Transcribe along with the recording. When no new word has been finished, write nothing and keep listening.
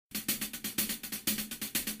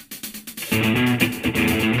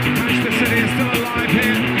Manchester City is still alive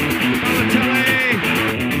here. Balotelli.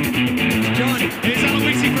 John. Here's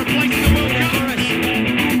Aloisi for a place in the World Cup.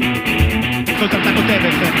 Contrattacco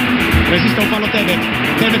Tevez. Resiste un fallo Tevez.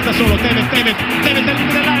 Tevez da solo. Tevez al limite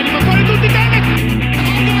dell'area. Li fa fuori tutti Tevez.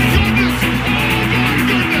 Oh my goodness.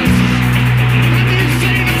 Have you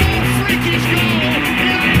seen a more freakish goal in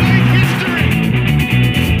A-League history?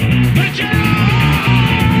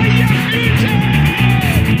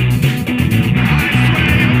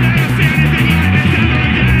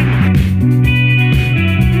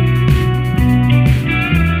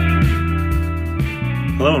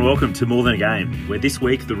 Hello and welcome to More Than a Game, where this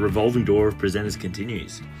week the revolving door of presenters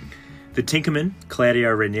continues. The Tinkerman,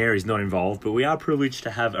 Claudio Ranieri, is not involved, but we are privileged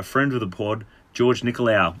to have a friend of the pod, George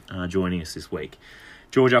Nicolau, joining us this week.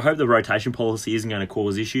 George, I hope the rotation policy isn't going to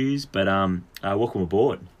cause issues, but welcome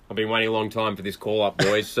aboard. I've been waiting a long time for this call-up,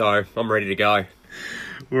 boys, so I'm ready to go.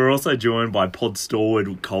 We're also joined by pod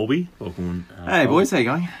stalwart Colby. Welcome. Hey, Colby. boys, how you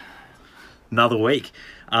going? Another week.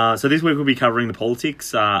 So this week we'll be covering the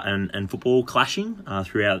politics and football clashing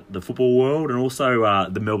throughout the football world, and also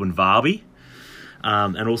the Melbourne Derby,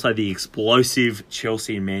 and also the explosive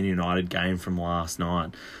Chelsea and Man United game from last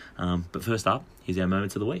night. But first up, here's our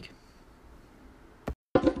moments of the week.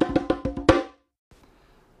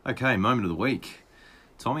 Okay, moment of the week.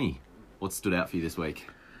 Tommy, what stood out for you this week?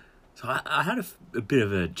 So I had a bit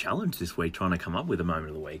of a challenge this week trying to come up with a moment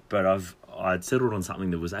of the week, but I'd settled on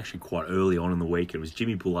something that was actually quite early on in the week. It was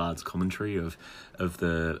Jimmy Bullard's commentary of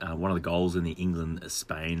the one of the goals in the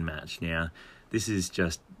England-Spain match. Now, this is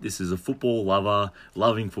a football lover,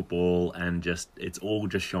 loving football, and it's all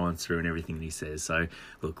just shines through in everything he says. So,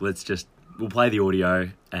 look, we'll play the audio,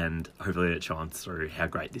 and hopefully it shines through how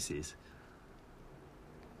great this is.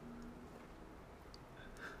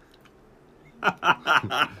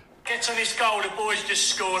 Gets on this goal the boys just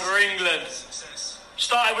scored for England.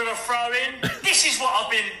 Started with a throw-in. This is what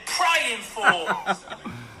I've been praying for.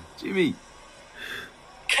 Jimmy.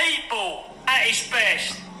 Keep ball at its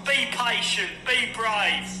best. Be patient. Be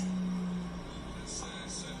brave.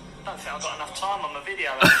 Don't think I've got enough time on my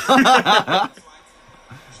video.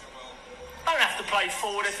 Don't have to play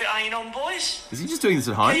forward if it ain't on, boys. Is he just doing this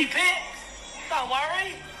at home? Keep it. Don't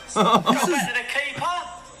worry. Go back to the keeper.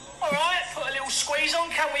 All right, put a little squeeze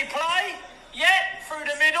on. Can we play? Yeah, through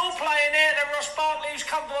the middle, playing there to Ross Barkley, who's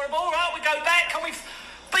come for the ball. Right, we go back. Can we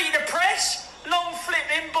beat the press? Long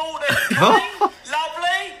flipping ball to Kane.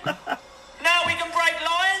 Lovely. Now we can break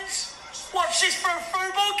lines. Watch this for a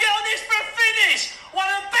through ball. Get on this for a finish. One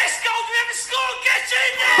of the best goals we've ever scored. Get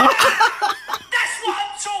in there. That's what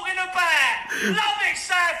I'm talking about. Love it,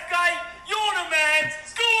 Southgate. You're the man.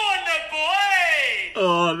 Go on, the boy.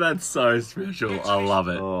 Oh, that's so special. I love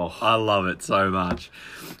it. Oh. I love it so much.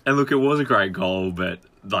 And look, it was a great goal, but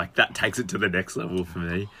that takes it to the next level for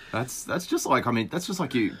me. That's just like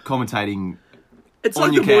you commentating It's on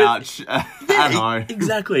like your the boy- couch at home.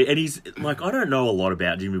 Exactly. And he's like, I don't know a lot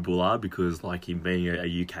about Jimmy Bullard because like him being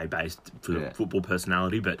a UK-based football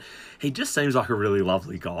personality, but he just seems like a really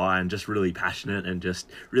lovely guy and just really passionate and just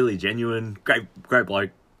really genuine. Great bloke.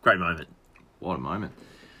 Great moment. What a moment.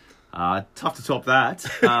 Tough to top that.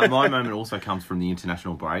 My moment also comes from the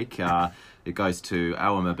international break. It goes to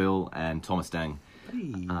Awer Mabil and Thomas Dang.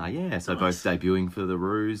 So both debuting for the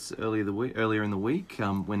Roos earlier in the week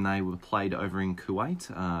when they were played over in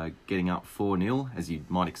Kuwait, getting up 4-0, as you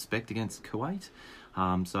might expect against Kuwait.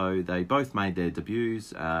 So they both made their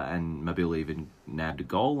debuts, and Mabil even nabbed a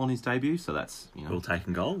goal on his debut, so that's, Well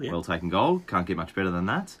taken goal, yeah. Well taken goal. Can't get much better than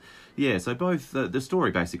that. Yeah, so both, the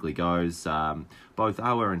story basically goes, both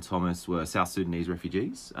Awer and Thomas were South Sudanese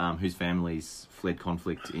refugees whose families fled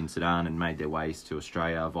conflict in Sudan and made their ways to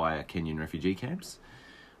Australia via Kenyan refugee camps.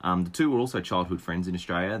 The two were also childhood friends in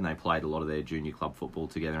Australia, and they played a lot of their junior club football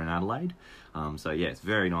together in Adelaide. It's a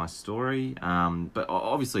very nice story. But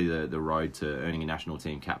obviously the road to earning a national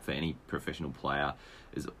team cap for any professional player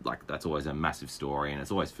is that's always a massive story, and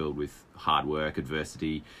it's always filled with hard work,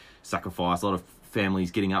 adversity, sacrifice, a lot of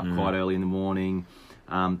families getting up quite early in the morning.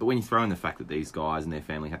 But when you throw in the fact that these guys and their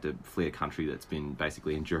family had to flee a country that's been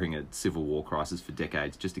basically enduring a civil war crisis for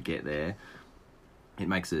decades just to get there, it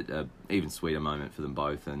makes it an even sweeter moment for them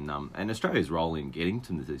both. And Australia's role in getting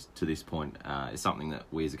to this point is something that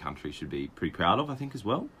we as a country should be pretty proud of, I think, as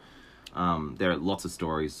well. There are lots of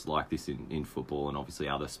stories like this in football and obviously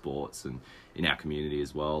other sports and in our community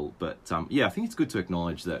as well. But I think it's good to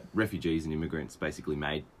acknowledge that refugees and immigrants basically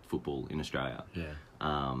made football in Australia.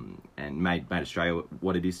 And made Australia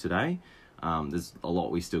what it is today. There's a lot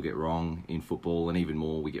we still get wrong in football, and even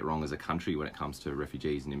more we get wrong as a country when it comes to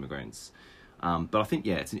refugees and immigrants. But I think,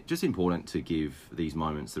 it's just important to give these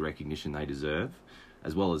moments the recognition they deserve,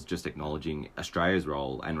 as well as just acknowledging Australia's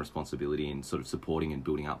role and responsibility in sort of supporting and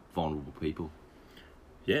building up vulnerable people.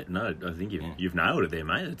 Yeah, no, I think you've nailed it there,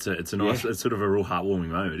 mate. It's a nice, it's sort of a real heartwarming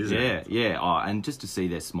moment, isn't it? Yeah. Oh, and just to see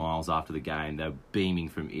their smiles after the game, they're beaming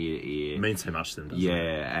from ear to ear. It means so much to them, doesn't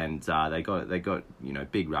it? And they got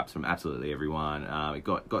big raps from absolutely everyone. It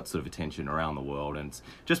got sort of attention around the world, and it's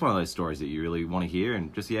just one of those stories that you really want to hear,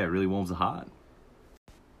 and just it really warms the heart.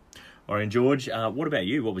 All right, George, what about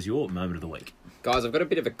you? What was your moment of the week? Guys, I've got a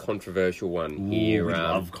bit of a controversial one here. We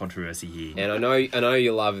love controversy here. And I know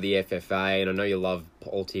you love the FFA, and I know you love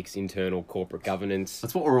politics, internal corporate governance.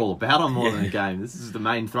 That's what we're all about on More Than a Game. This is the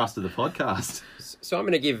main thrust of the podcast. So I'm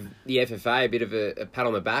going to give the FFA a bit of a pat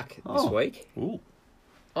on the back this week. Ooh.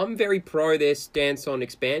 I'm very pro their stance on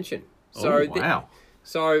expansion. So wow.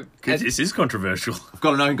 This is controversial. I've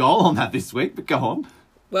got an own goal on that this week, but go on.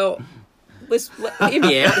 Well, hear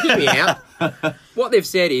me out. What they've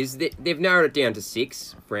said is that they've narrowed it down to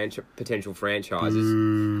 6 potential franchises.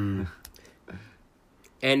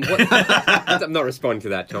 And I'm not responding to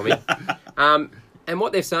that, Tommy. And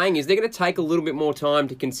what they're saying is they're going to take a little bit more time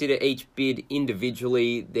to consider each bid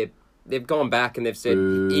individually. They've gone back and they've said,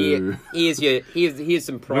 here's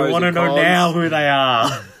some pros. We want to know now who they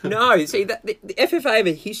are. No, see, the FFA have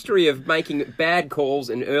a history of making bad calls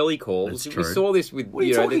and early calls. That's true. We saw this with... What are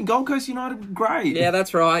you talking? Gold Coast United, great. Yeah,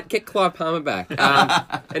 that's right. Get Clive Palmer back.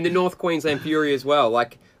 And the North Queensland Fury as well.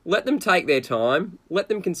 Let them take their time. Let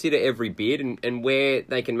them consider every bid and where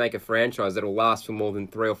they can make a franchise that'll last for more than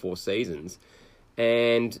 3 or 4 seasons.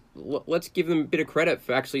 And let's give them a bit of credit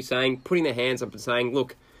for actually putting their hands up and saying,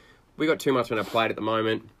 look, we got too much on our plate at the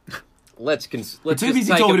moment. Let's We're too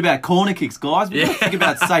busy talking about corner kicks, guys. We've got to think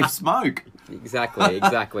about safe smoke. Exactly.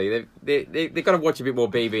 They've got to watch a bit more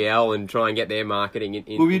BBL and try and get their marketing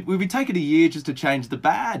in. We'll be taking a year just to change the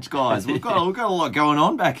badge, guys. We've got a lot going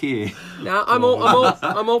on back here. No, I'm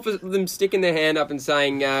all for them sticking their hand up and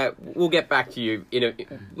saying, we'll get back to you.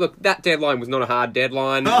 Look, that deadline was not a hard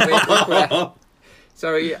deadline.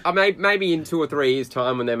 So maybe in 2 or 3 years'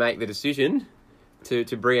 time when they make the decision to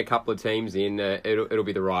bring a couple of teams in, it'll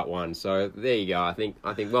be the right one. So there you go. I think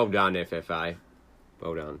well done, FFA.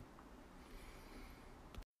 Well done.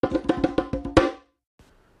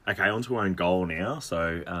 Okay, on to our own goal now.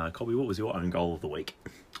 So, Colby, what was your own goal of the week?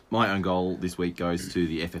 My own goal this week goes to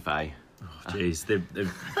the FFA. Jeez, they're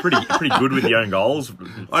pretty good with the own goals.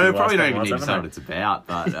 I probably don't even need to say what it's about,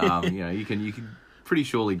 but you can pretty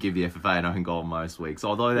surely give the FFA an own goal most weeks.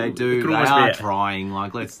 Although they are trying.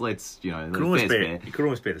 Let's It could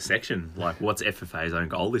almost be the section. What's FFA's own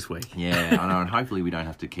goal this week? Yeah, I know, and hopefully we don't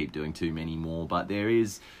have to keep doing too many more. But there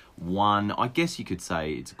is one. I guess you could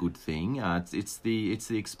say it's a good thing. It's the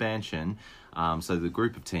expansion. So the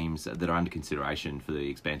group of teams that are under consideration for the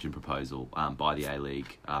expansion proposal by the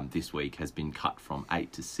A-League this week has been cut from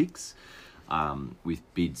 8 to 6,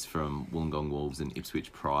 with bids from Wollongong Wolves and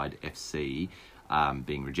Ipswich Pride FC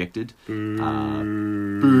being rejected. Boo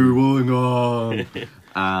Wollongong!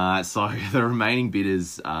 So the remaining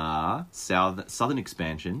bidders are Southern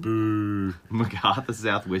Expansion, Macarthur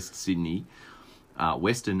Southwest Sydney,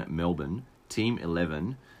 Western Melbourne, Team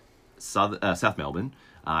 11, South Melbourne,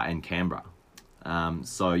 and Canberra.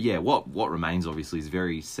 What remains obviously is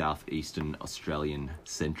very southeastern Australian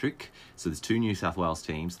centric. So there's 2 New South Wales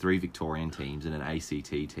teams, 3 Victorian teams, and an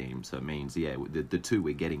ACT team. So it means the 2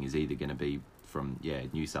 we're getting is either going to be from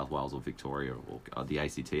New South Wales or Victoria or the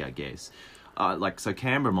ACT, I guess. So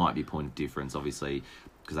Canberra might be a point of difference, obviously,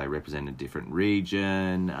 because they represent a different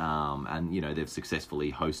region, and they've successfully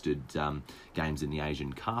hosted games in the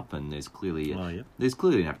Asian Cup, and there's clearly an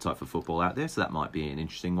appetite for football out there, so that might be an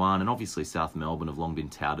interesting one. And obviously South Melbourne have long been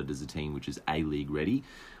touted as a team which is A-League ready.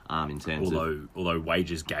 In terms although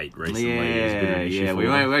wages gate recently is a bit of an issue. We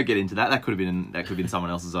won't get into that. That could have been someone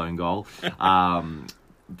else's own goal.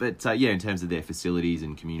 But in terms of their facilities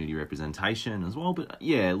and community representation as well. But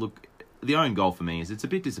look, the own goal for me is it's a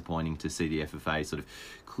bit disappointing to see the FFA sort of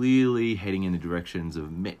clearly heading in the directions of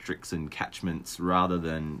metrics and catchments rather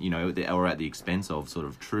than, or at the expense of sort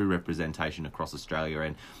of true representation across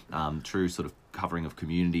Australia and true sort of covering of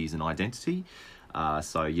communities and identity.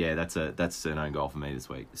 That's an own goal for me this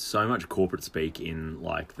week. So much corporate speak in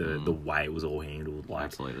the way it was all handled.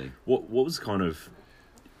 Absolutely. What was kind of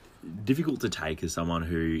difficult to take as someone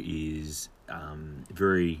who is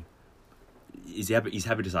he's happy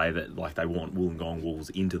to say that they want Wollongong Wolves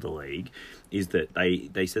into the league, is that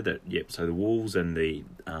they said that so the Wolves and the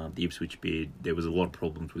Ipswich bid, there was a lot of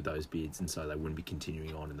problems with those bids, and so they wouldn't be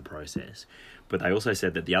continuing on in the process. But they also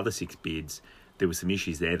said that the other 6 bids, there were some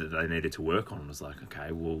issues there that they needed to work on. I was like,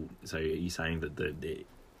 okay, well, so are you saying that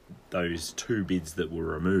those 2 bids that were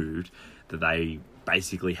removed, that they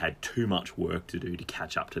basically had too much work to do to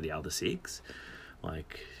catch up to the other 6?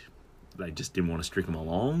 Like, they just didn't want to string them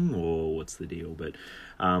along, or what's the deal? But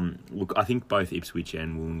look, I think both Ipswich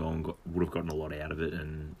and Wollongong would have gotten a lot out of it,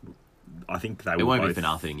 and I think they It won't both be for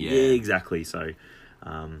nothing, yeah. Yeah, exactly. So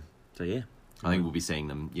yeah. I think we'll be seeing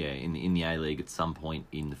them, in the A-League at some point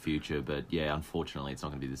in the future. But, yeah, unfortunately, it's not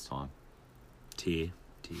going to be this time. Tier.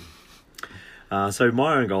 So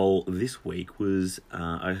my own goal this week was,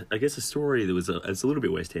 I guess, a story that was it's a little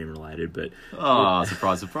bit West Ham related, but Oh,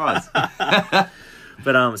 surprise!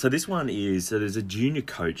 but so this one is, so there's a junior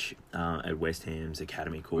coach at West Ham's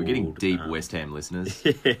academy called, We're getting deep West Ham listeners.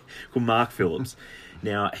 called Mark Phillips.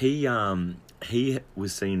 Now he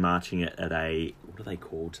was seen marching at a, what are they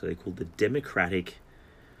called? So they're called the Democratic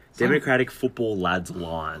Football Lads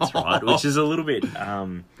Alliance, right? Which is a little bit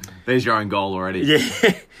There's your own goal already.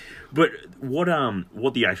 yeah. But what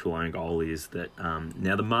the actual own goal is that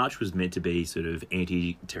now the march was meant to be sort of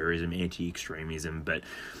anti-terrorism, anti-extremism, but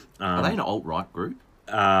Are they an alt-right group?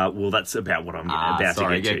 well, that's about what I'm about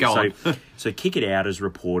sorry, to get yeah, to. go on. So Kick It Out has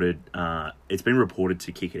reported, it's been reported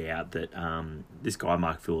to Kick It Out that this guy,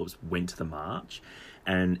 Mark Phillips, went to the march,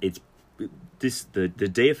 and the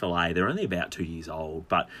DFLA, they're only about 2 years old,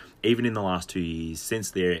 but even in the last 2 years,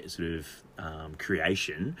 since their sort of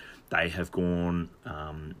creation, they have gone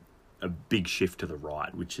a big shift to the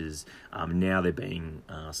right, which is now they're being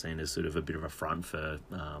seen as sort of a bit of a front for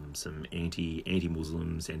some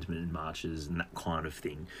anti-Muslim sentiment in marches and that kind of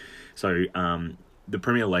thing. So the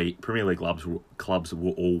Premier League clubs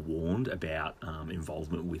were all warned about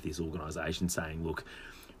involvement with this organisation, saying, look,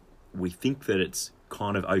 we think that it's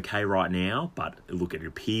kind of okay right now, but look, it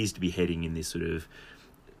appears to be heading in this sort of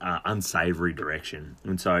unsavoury direction.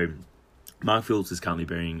 And so Mark Phillips is currently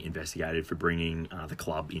being investigated for bringing the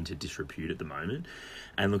club into disrepute at the moment.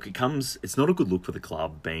 And look, it's not a good look for the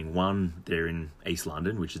club, being one, they're in East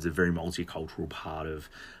London, which is a very multicultural part of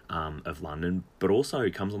London, but also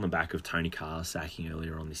it comes on the back of Tony Carr's sacking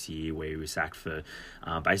earlier on this year, where he was sacked for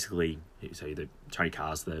basically, so Tony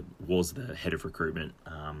Carr's was the head of recruitment,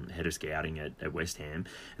 head of scouting at West Ham,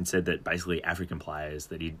 and said that basically African players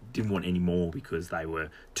that he didn't want any more because they were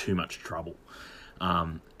too much trouble.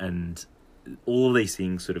 And all of these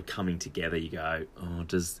things sort of coming together, you go,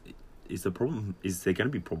 is there going to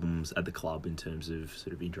be problems at the club in terms of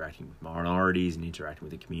sort of interacting with minorities and interacting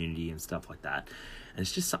with the community and stuff like that? And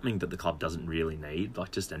it's just something that the club doesn't really need, like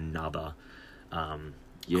just another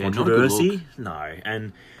controversy. No,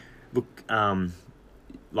 and look,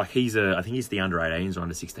 like I think he's the under 18s or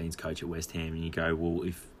under 16s coach at West Ham, and you go, well,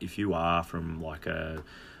 if you are from like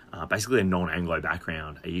basically a non-Anglo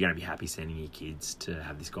background, are you going to be happy sending your kids to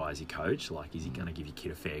have this guy as your coach? Like, is he going to give your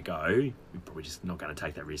kid a fair go? You're probably just not going to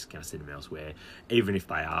take that risk, going to send them elsewhere. Even if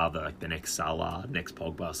they are the next Salah, next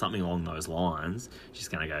Pogba, something along those lines,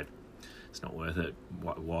 just going to go, it's not worth it.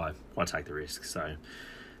 Why take the risk? So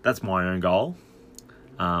that's my own goal.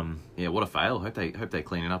 Yeah, what a fail. Hope they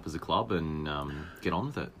clean it up as a club and get on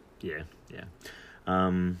with it. Yeah.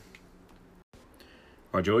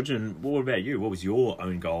 Right, George, and what about you? What was your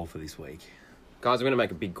own goal for this week? Guys, I'm going to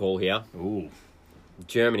make a big call here. Ooh.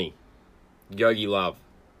 Germany. Yogi Love.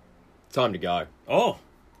 Time to go. Oh.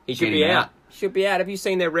 He should be out. Should be out. Have you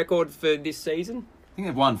seen their record for this season? I think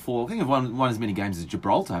they've won 4. I think they've won as many games as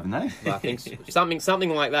Gibraltar, haven't they? I think something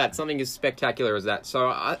like that. Something as spectacular as that. So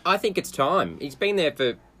I think it's time. He's been there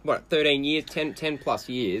for, 13 years, 10 plus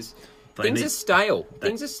years. Things are stale.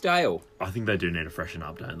 I think they do need to freshen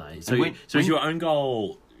up, don't they? So, when is your own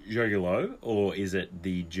goal Jogi Löw, or is it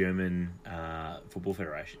the German Football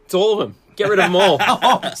Federation? It's all of them. Get rid of them all.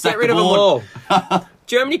 Get rid of them all.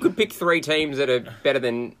 Germany could pick 3 teams that are better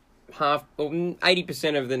than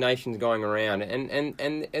 80% of the nations going around,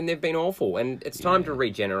 and they've been awful. And it's time to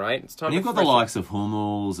regenerate. It's time. And you've got the likes of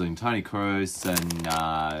Hummels and Toni Kroos and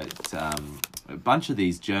a bunch of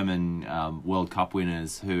these German World Cup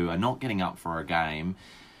winners who are not getting up for a game.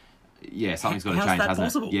 Yeah, something's got to change, hasn't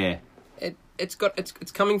possible? it? Yeah. It's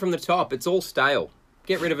coming from the top. It's all stale.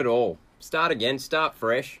 Get rid of it all. Start again. Start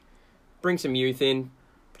fresh. Bring some youth in.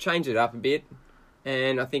 Change it up a bit,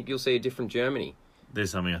 and I think you'll see a different Germany.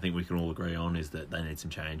 There's something I think we can all agree on, is that they need some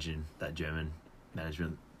change in that German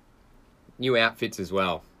management. New outfits as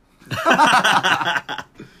well.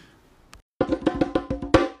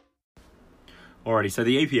 Alrighty, so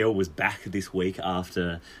the EPL was back this week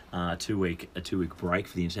after a two-week break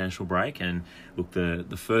for the international break, and look,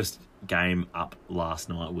 the first game up last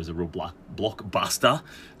night was a real blockbuster,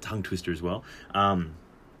 tongue twister as well.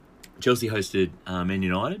 Chelsea hosted Man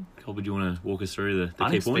United, Colby, do you want to walk us through the key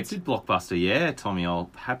points? Unexpected blockbuster, yeah, Tommy. I'll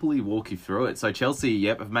happily walk you through it. So Chelsea,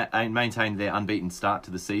 have maintained their unbeaten start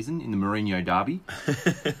to the season in the Mourinho derby.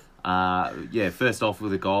 First off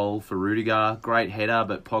with a goal for Rudiger. Great header,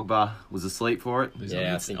 but Pogba was asleep for it.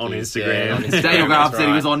 Yeah, I think on he's- Instagram. yeah, on Daniel Instagram, Graham that's said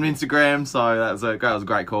he was right. on Instagram, so that was a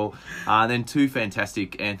great call. Then two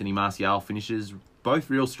fantastic Anthony Martial finishes,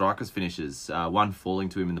 both real strikers finishes. One falling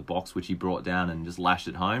to him in the box, which he brought down and just lashed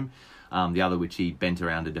it home. The other, which he bent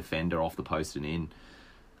around a defender off the post and in.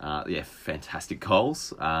 Fantastic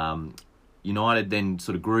goals. United then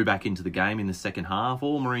sort of grew back into the game in the second half.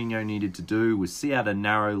 All Mourinho needed to do was see out a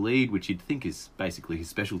narrow lead, which you'd think is basically his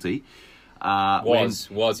specialty. Was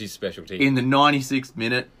his specialty. In the 96th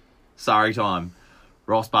minute, Sarri time,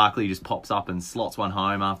 Ross Barkley just pops up and slots one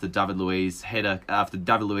home after David Luiz header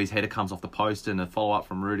comes off the post and a follow-up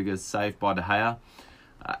from Rudiger saved by De Gea.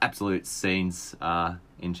 Absolute scenes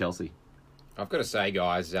in Chelsea. I've got to say,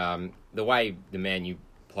 guys, the way the Man U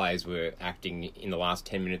players were acting in the last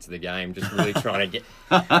 10 minutes of the game, just really trying to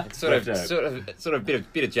get sort of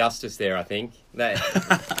bit of justice there. I think they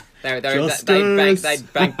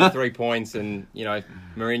banked the 3 points, and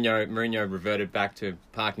Mourinho reverted back to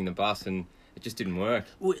parking the bus, and it just didn't work.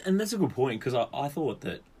 Well, and that's a good point, because I thought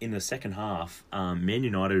that in the second half, Man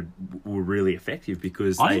United were really effective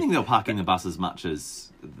because I don't think they were parking the bus as much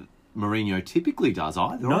as Mourinho typically does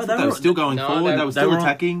either. No, I thought they were still going forward. They were still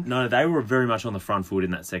attacking. They were very much on the front foot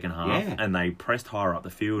in that second half, Yeah. and they pressed higher up the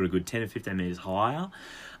field, a good 10 to 15 metres higher.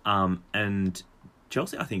 And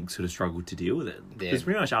Chelsea, I think, sort of struggled to deal with it. Because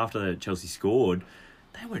pretty much after Chelsea scored,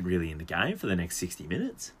 they weren't really in the game for the next 60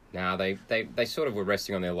 minutes. No, they sort of were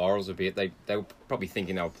resting on their laurels a bit. They were probably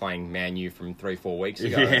thinking they were playing Man U from 3-4 weeks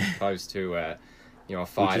ago, as opposed to a Which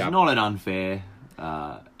fired is up. not an unfair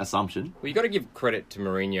assumption. Well, you got to give credit to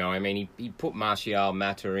Mourinho. I mean, he put Martial,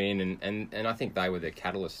 Mata in, and I think they were the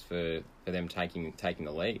catalyst for them taking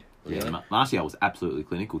the lead. Really. Yeah, Martial was absolutely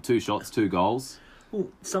clinical. 2 shots, 2 goals. Well,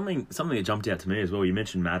 something that jumped out to me as well. You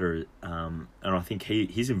mentioned Matter, and I think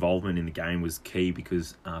his involvement in the game was key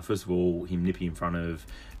because, first of all, him nipping in front of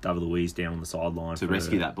David Luiz down on the sideline To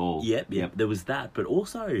rescue that ball. Yep. There was that, but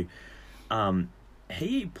also,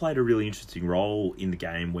 he played a really interesting role in the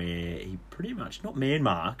game where he pretty much not man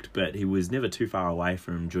marked, but he was never too far away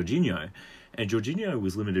from Jorginho, and Jorginho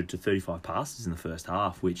was limited to 35 passes in the first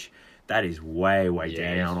half, which that is way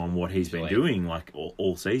down on what he's been doing like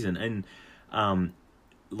all season, and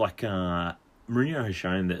Mourinho has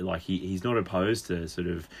shown that he's not opposed to sort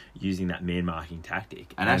of using that man marking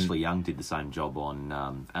tactic. And Ashley Young did the same job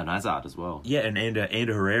on Hazard as well. Yeah, and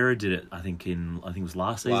Ander Herrera did it. I think it was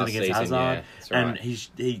last season against Hazard. Yeah, that's right. And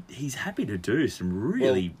he's happy to do some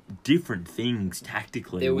really different things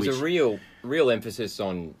tactically. There was a real emphasis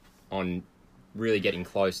on really getting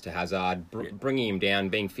close to Hazard, bringing him down,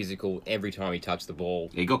 being physical every time he touched the ball.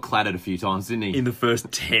 He got clattered a few times, didn't he? in the first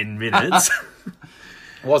 10 minutes.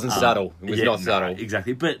 It wasn't subtle. It was not subtle.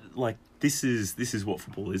 Exactly. But this is what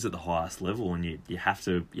football is at the highest level, and you have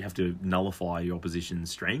to nullify your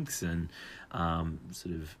opposition's strengths and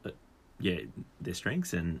their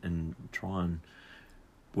strengths and try and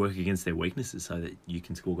work against their weaknesses so that you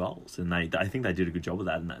can score goals. And I think they did a good job of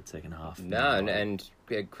that in that second half. No, and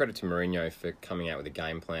credit to Mourinho for coming out with a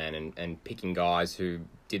game plan and picking guys who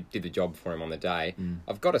did the job for him on the day.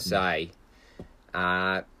 I've got to say,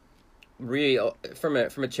 really, from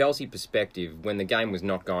a Chelsea perspective, when the game was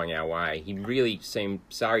not going our way,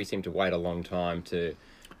 Sarri seemed to wait a long time to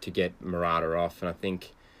get Morata off, and I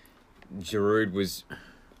think Giroud was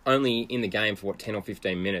only in the game for 10 or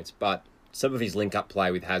 15 minutes, but some of his link-up play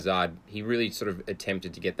with Hazard, he really sort of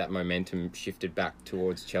attempted to get that momentum shifted back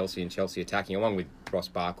towards Chelsea and Chelsea attacking, along with Ross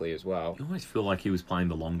Barkley as well. You always feel like he was playing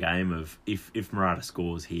the long game of if Morata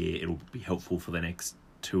scores here, it'll be helpful for the next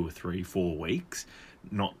 2 or 3, 4 weeks.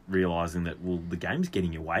 Not realising that, the game's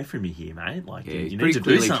getting away from you here, mate. He's you pretty need to do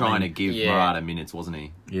clearly something. trying to give Morata minutes, wasn't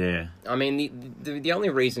he? Yeah. I mean, the only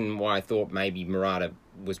reason why I thought maybe Morata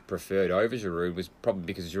was preferred over Giroud was probably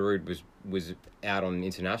because Giroud was out on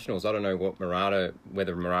internationals. I don't know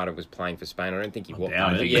whether Morata was playing for Spain. I don't think he was.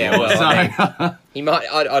 Yeah, well, I mean, he might.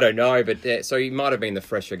 I don't know, but so he might have been the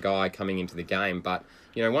fresher guy coming into the game. But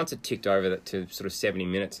once it ticked over to sort of 70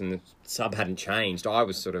 minutes and the sub hadn't changed, I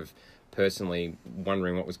was sort of personally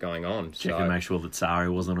wondering what was going on. Check and make sure that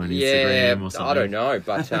Sarri wasn't on Instagram or something. I don't know,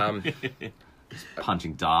 but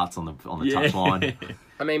punching darts on the touchline.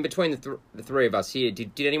 I mean, between the three of us here,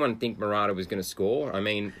 did anyone think Morata was going to score? I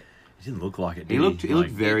mean, He didn't look like it, did He looked Like,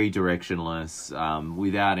 very directionless,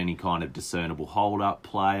 without any kind of discernible hold-up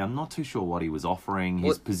play. I'm not too sure what he was offering.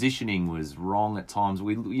 His positioning was wrong at times.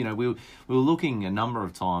 We were looking a number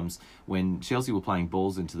of times when Chelsea were playing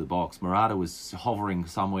balls into the box. Murata was hovering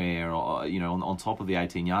somewhere, on top of the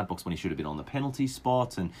 18-yard box when he should have been on the penalty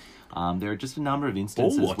spot, and there are just a number of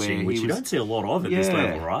instances ball watching, where which you don't see a lot of at this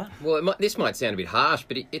level, right? Well, this might sound a bit harsh,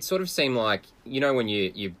 but it sort of seemed like, when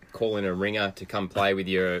you call in a ringer to come play with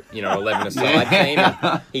your, 11-a-side team,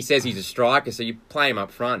 and he says he's a striker, so you play him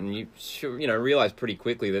up front, and you realise pretty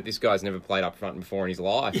quickly that this guy's never played up front before in his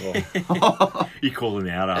life. Or... You call him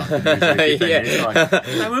out after minutes, like,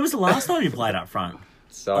 hey, when was the last time you played up front?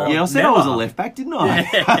 So I said I was a left back, didn't I?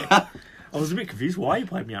 Yeah. I was a bit confused why you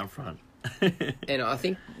played me up front. And I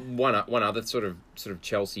think one other sort of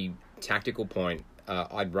Chelsea tactical point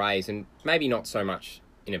I'd raise, and maybe not so much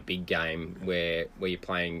in a big game where you're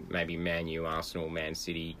playing maybe Man U, Arsenal, Man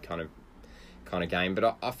City kind of game,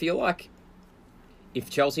 but I feel like if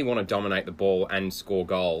Chelsea want to dominate the ball and score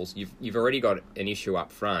goals, you've already got an issue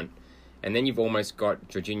up front, and then you've almost got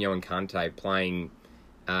Jorginho and Kante playing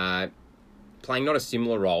not a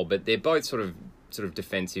similar role, but they're both sort of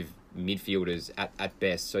defensive midfielders at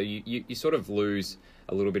best. So you sort of lose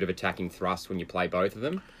a little bit of attacking thrust when you play both of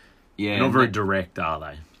them. Yeah, not very direct, are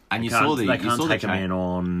they? And they can't take a man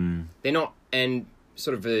on. They're not, and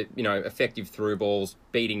sort of effective through balls,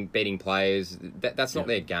 beating players. That's not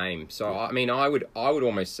their game. So I mean, I would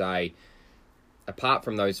almost say, apart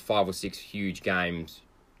from those 5 or 6 huge games,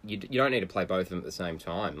 you don't need to play both of them at the same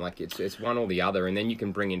time. Like it's one or the other, and then you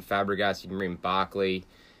can bring in Fabregas, you can bring in Barkley.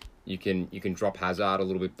 You can drop Hazard a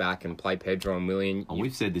little bit back and play Pedro and Willian.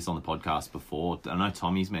 We've said this on the podcast before. I know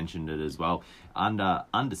Tommy's mentioned it as well. Under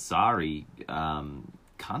Sarri,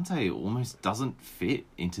 Kante almost doesn't fit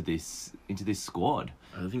into this squad.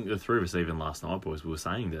 I think the three of us, even last night, boys, we were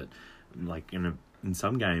saying that, like in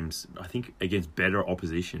some games, I think against better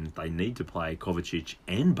opposition, they need to play Kovacic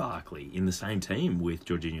and Barkley in the same team with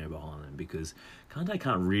Jorginho behind them, because Kante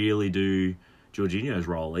can't really do Jorginho's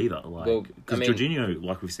role either. Because Jorginho,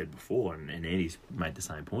 like we've said before, and Andy's made the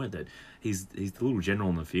same point, that he's the little general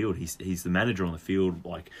on the field. He's the manager on the field,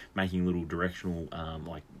 like making little directional,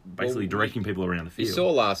 directing people around the field. You saw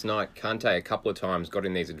last night, Kante a couple of times got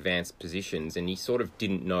in these advanced positions, and he sort of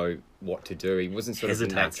didn't know what to do. He wasn't sort of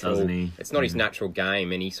natural. Doesn't he? It's not his natural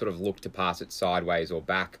game, and he sort of looked to pass it sideways or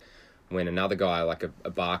back when another guy like a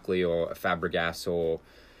Barkley or a Fabregas or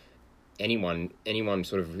anyone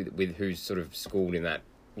sort of with who's sort of schooled in that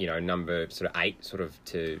number sort of 8 sort of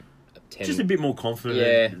to 10, just a bit more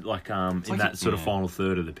confident, in that sort of final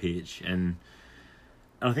third of the pitch, and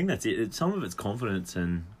I think that's it. Some of it's confidence,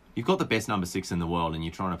 and you've got the best number 6 in the world, and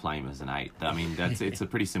you're trying to play him as an 8. I mean, it's a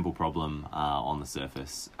pretty simple problem on the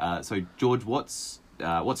surface. So George, what's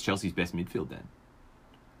Chelsea's best midfield then?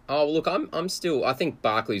 Oh look, I think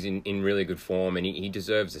Barkley's in really good form, and he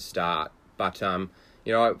deserves a start, but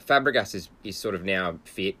Fabregas is sort of now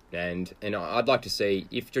fit, and I'd like to see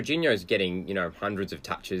if Jorginho's getting, hundreds of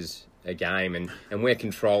touches a game, and we're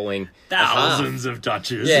controlling thousands of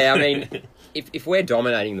touches. Yeah, I mean, if we're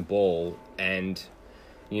dominating the ball and,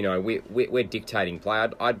 we're dictating play,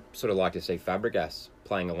 I'd sort of like to see Fabregas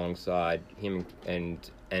playing alongside him, and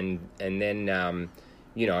then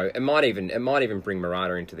it might even bring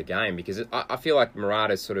Murata into the game, because I feel like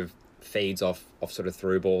Murata sort of feeds off sort of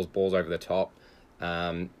through balls over the top.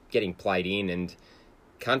 Getting played in, and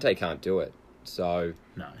Kante can't do it. So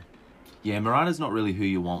no. Yeah, Murata's not really who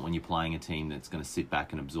you want when you're playing a team that's going to sit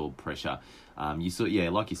back and absorb pressure. Like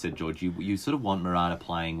you said, George, you sort of want Murata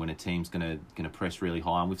playing when a team's going to press really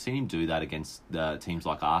high, and we've seen him do that against teams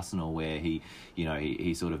like Arsenal, where he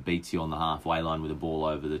sort of beats you on the halfway line with a ball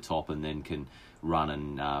over the top, and then can run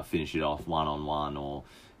and finish it off 1-on-1, or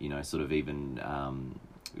sort of even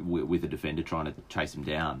with a defender trying to chase him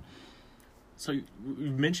down. So you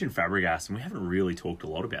mentioned Fabregas, and we haven't really talked a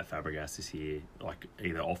lot about Fabregas this year, like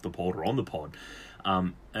either off the pod or on the pod.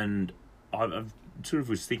 And I've sort of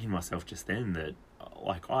was thinking to myself just then that,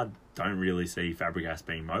 like, I don't really see Fabregas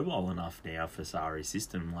being mobile enough now for Sarri's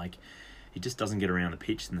system. Like, he just doesn't get around the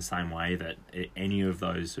pitch in the same way that any of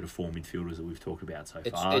those sort of 4 midfielders that we've talked about so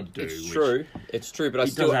far do. It's true, but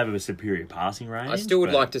he does have a superior passing range. I still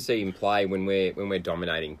would like to see him play when we're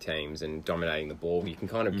dominating teams and dominating the ball. You can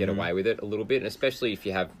kind of get away with it a little bit, and especially if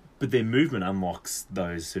you have. But their movement unlocks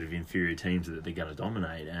those sort of inferior teams that they're going to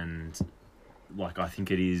dominate, and like I think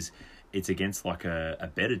it's against like a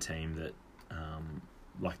better team that.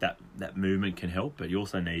 Like that movement can help, but you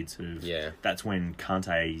also need to. Yeah. That's when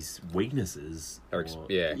Kante's weaknesses are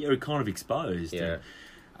kind of exposed. Yeah.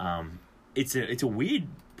 And, it's a weird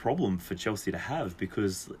problem for Chelsea to have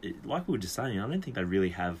because, like we were just saying, I don't think they really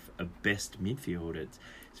have a best midfield. It's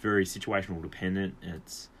very situational dependent.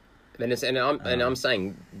 I'm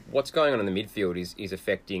saying what's going on in the midfield is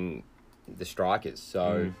affecting the strikers.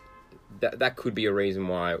 So that could be a reason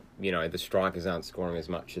why the strikers aren't scoring as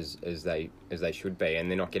much as they should be, and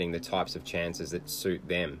they're not getting the types of chances that suit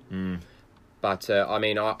them. But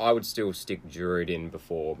I would still stick Giroud in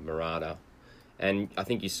before Morata, and I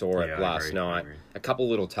think you saw it last night. A couple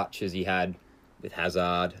little touches he had with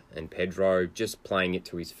Hazard and Pedro, just playing it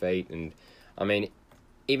to his feet, and I mean,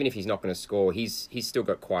 even if he's not going to score, he's still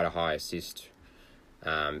got quite a high assist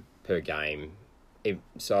per game. I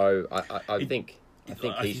think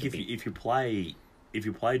if you play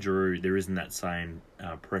Giroud, there isn't that same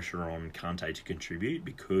pressure on Kante to contribute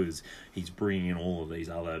because he's bringing in all of these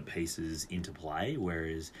other pieces into play.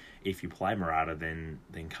 Whereas if you play Morata, then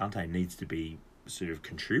Kante needs to be sort of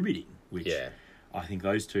contributing. Which I think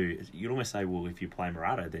those two, you'd almost say, well, if you play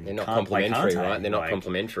Morata, then they're you not can't play complementary, Kante, right? They're not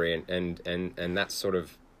complementary, and that's sort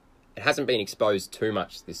of, it hasn't been exposed too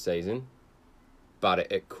much this season,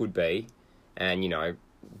 but it could be, and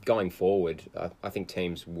going forward, I think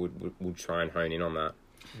teams would try and hone in on that.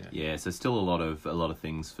 Yeah, so still a lot of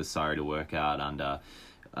things for Surrey to work out under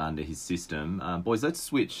his system. Boys, let's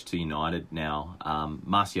switch to United now.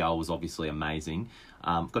 Martial was obviously amazing.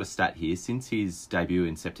 I've got a stat here. Since his debut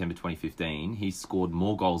in September 2015, he's scored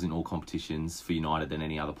more goals in all competitions for United than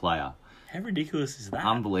any other player. How ridiculous is that?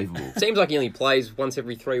 Unbelievable. Seems like he only plays once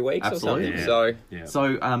every 3 weeks Absolutely. or something. Yeah.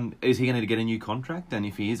 So is he going to get a new contract? And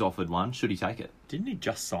if he is offered one, should he take it? Didn't he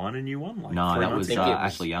just sign a new one? No, 3 that months was ago?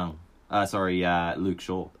 Ashley Young. Luke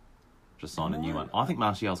Shaw. Just signed a new one. I think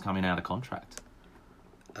Martial's coming out of contract.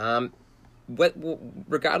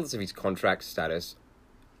 Regardless of his contract status,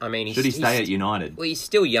 I mean, should he stay at United? Well, he's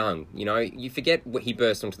still young. You forget what he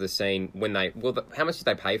burst onto the scene when they. Well, how much did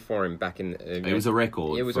they pay for him back in? It was a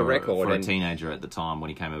record. It was a record for a teenager at the time when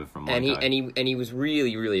he came over from Monaco. And he was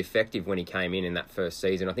really, really effective when he came in that first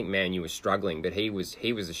season. I think Man U was struggling, but he was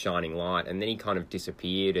a shining light. And then he kind of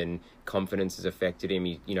disappeared, and confidence has affected him.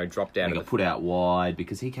 He dropped out. He got put out wide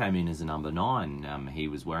because he came in as a number 9. He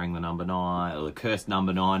was wearing the number 9, or the cursed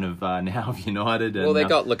number 9 of now of United. Well, they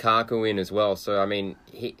got Lukaku in as well, so I mean,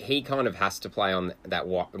 he kind of has to play on that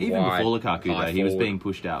wide. Even before Lukaku, though, he was forward. being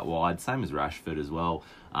pushed out wide, same as Rashford as well.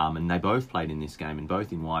 And they both played in this game, and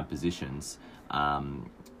both in wide positions.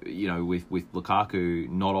 With Lukaku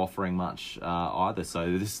not offering much either.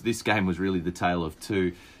 So this game was really the tale of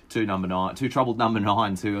two troubled number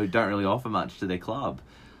 9s who don't really offer much to their club.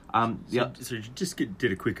 So just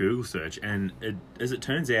did a quick Google search, and as it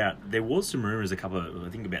turns out, there was some rumours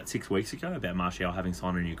about 6 weeks ago about Martial having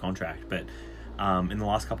signed a new contract, but in the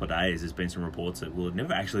last couple of days, there's been some reports that it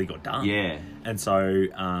never actually got done. Yeah, and so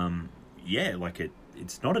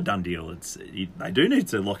it's not a done deal. They do need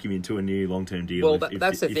to lock him into a new long-term deal. Well,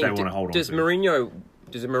 that's the thing. They want to hold on. Does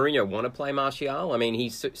Mourinho want to play Martial? I mean, he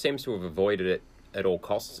seems to have avoided it at all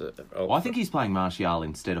costs. I think he's playing Martial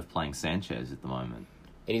instead of playing Sanchez at the moment.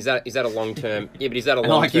 And is that a long term? Yeah, but is that a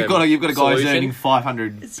long term? You've got a guy who's solution? earning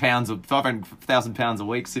 £500,000 a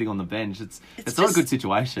week sitting on the bench. It's not a good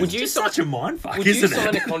situation. Would you It's such a mindfuck, Would you isn't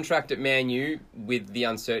sign it? a contract at Man U with the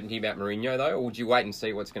uncertainty about Mourinho though, or would you wait and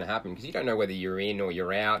see what's going to happen because you don't know whether you're in or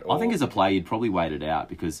you're out? Or... I think as a player, you'd probably wait it out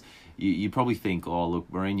because you probably think, oh look,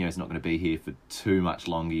 Mourinho's not going to be here for too much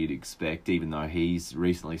longer. You'd expect, even though he's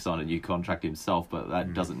recently signed a new contract himself, but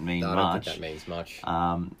that doesn't mean much. I don't think that means much.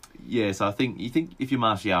 So I think if you're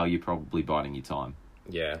Martial, you're probably biding your time.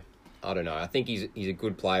 Yeah, I don't know. I think he's a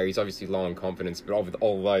good player. He's obviously low on confidence, but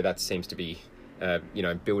although that seems to be,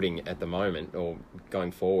 building at the moment or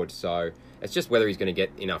going forward. So it's just whether he's going to get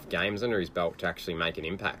enough games under his belt to actually make an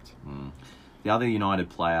impact. The other United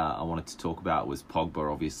player I wanted to talk about was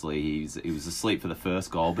Pogba. Obviously, he was asleep for the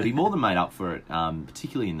first goal, but he more than made up for it,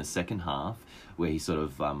 particularly in the second half, where he sort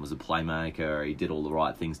of was a playmaker. He did all the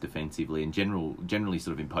right things defensively and generally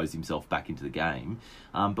sort of imposed himself back into the game.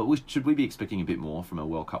 But should we be expecting a bit more from a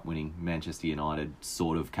World Cup winning Manchester United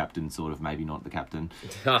sort of captain, sort of maybe not the captain?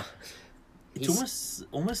 It's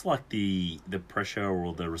almost like the pressure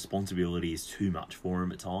or the responsibility is too much for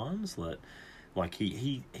him at times. Like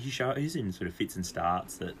he shows in sort of fits and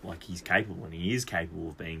starts that like he's capable, and he is capable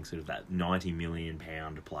of being sort of that £90 million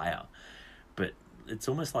player. But it's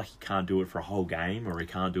almost like he can't do it for a whole game, or he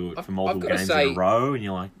can't do it for multiple games in a row, and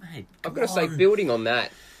you're like, hey, I've got to say, building on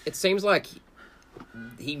that, it seems like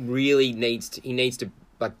he really needs to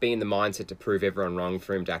like be in the mindset to prove everyone wrong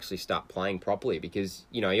for him to actually start playing properly, because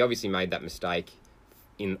he obviously made that mistake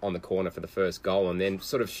on the corner for the first goal, and then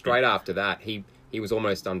sort of straight after that, he was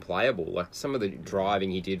almost unplayable. Like some of the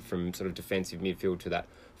driving he did from sort of defensive midfield to that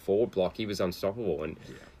forward block, he was unstoppable, and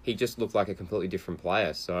he just looked like a completely different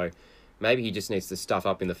player. So maybe he just needs to stuff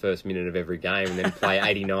up in the first minute of every game and then play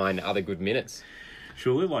 89 other good minutes.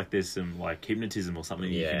 Surely, like, there's some, like, hypnotism or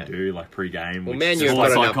something you can do, like, pre-game. Well, Man U's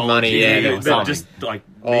got enough money, that just, like,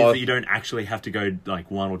 means that you don't actually have to go, like,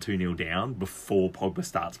 1 or 2-0 down before Pogba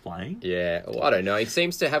starts playing. Yeah, well, I don't know. He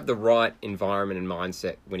seems to have the right environment and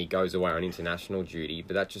mindset when he goes away on international duty,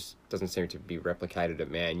 but that just doesn't seem to be replicated at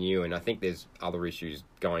Man U, and I think there's other issues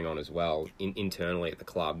going on as well internally at the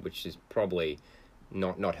club, which is probably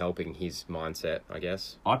not helping his mindset, I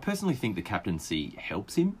guess. I personally think the captaincy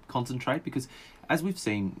helps him concentrate because, as we've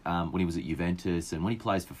seen when he was at Juventus and when he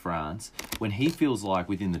plays for France, when he feels like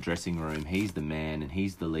within the dressing room he's the man and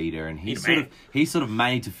he's the leader and he's sort of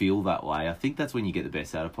made to feel that way, I think that's when you get the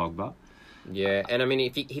best out of Pogba. Yeah, and I mean,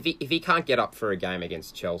 if he can't get up for a game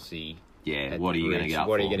against Chelsea, what are you going to get up for?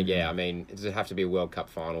 What are you going to get? I mean, does it have to be a World Cup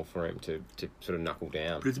final for him to sort of knuckle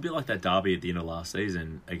down? But it's a bit like that derby at the end of last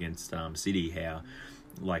season against City, how,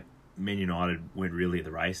 like, Man United weren't really at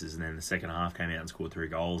the races, and then the second half came out and scored 3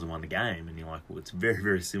 goals and won the game, and you're like, well, it's a very,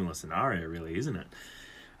 very similar scenario, really, isn't it?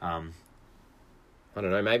 I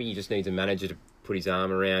don't know, maybe he just needs a manager to put his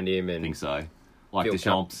arm around him and... I think so. Like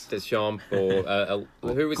Deschamps. Or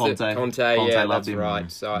who was Conte. it? Conte, yeah, that's him.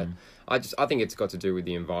 right. So I think it's got to do with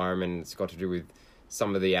the environment, it's got to do with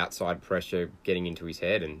some of the outside pressure getting into his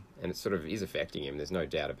head, and it sort of is affecting him. There's no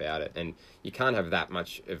doubt about it. And you can't have that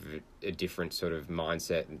much of a different sort of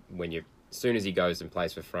mindset when as soon as he goes and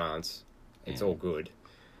plays for France, it's all good.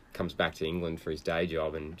 Comes back to England for his day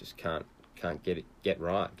job and just can't get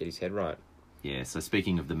his head right. Yeah, so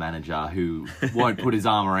speaking of the manager who won't put his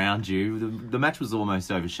arm around you, the match was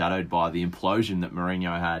almost overshadowed by the implosion that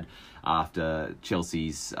Mourinho had after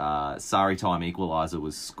Chelsea's Sarri time equaliser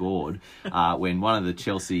was scored, when one of the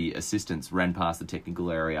Chelsea assistants ran past the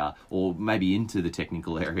technical area, or maybe into the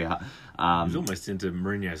technical area. It was almost into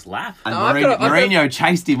Mourinho's lap. And Mourinho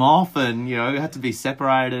chased him off and, had to be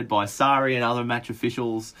separated by Sarri and other match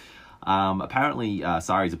officials. Apparently,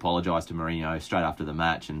 Sarri's apologised to Mourinho straight after the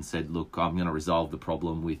match and said, "Look, I'm going to resolve the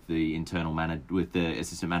problem with the with the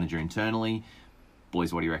assistant manager internally."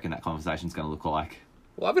 Boys, what do you reckon that conversation's going to look like?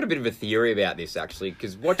 Well, I've got a bit of a theory about this actually,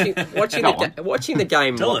 because watching the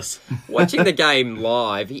game, Tell us. Watching the game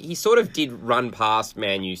live, he sort of did run past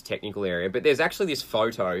Man U's technical area, but there's actually this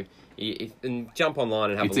photo. And jump online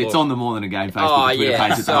and have a look. It's on the More Than a Game Facebook Twitter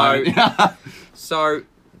page at the moment. So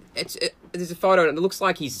there's a photo and it looks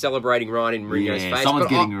like he's celebrating right in Mourinho's face. Someone's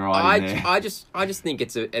getting right in there. I just think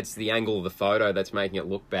it's the angle of the photo that's making it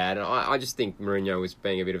look bad, and I just think Mourinho was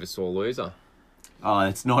being a bit of a sore loser. Oh,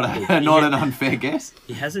 it's not an unfair guess.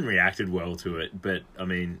 He hasn't reacted well to it, but I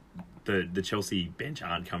mean, the Chelsea bench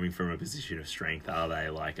aren't coming from a position of strength, are they?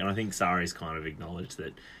 And I think Sarri's kind of acknowledged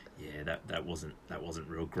that. Yeah, that wasn't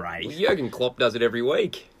real great. Well, Jurgen Klopp does it every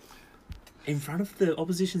week. In front of the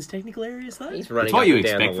opposition's technical areas, though? He's running That's what you up and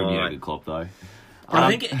down expect the from line. Jurgen Klopp, though.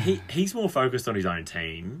 I think he's more focused on his own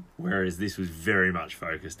team, whereas this was very much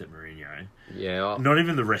focused at Mourinho. Yeah. Not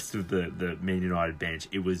even the rest of the Man United bench.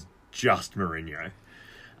 It was just Mourinho.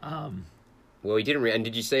 Well, he didn't. And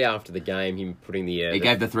did you see after the game him putting the? He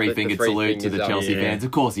gave the three-fingered salute to the Chelsea fans.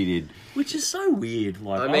 Of course he did. Which is so weird.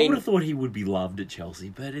 I would have thought he would be loved at Chelsea,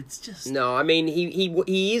 but it's just no. I mean,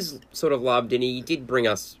 he is sort of loved, and he did bring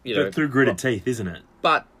us, through gritted teeth, isn't it?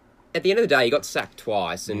 But at the end of the day, he got sacked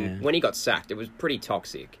twice, and when he got sacked, it was pretty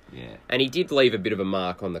toxic. Yeah, and he did leave a bit of a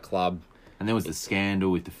mark on the club. And there was the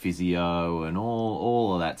scandal with the physio and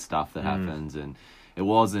all of that stuff that happens, and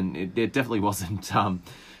it definitely wasn't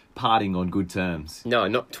parting on good terms. No,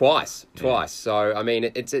 not twice. So I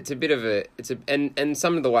mean, it's a bit of and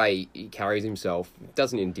some of the way he carries himself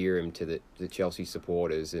doesn't endear him to the Chelsea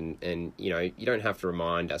supporters, and you don't have to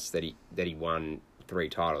remind us that he won 3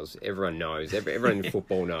 titles. Everyone knows. Everyone in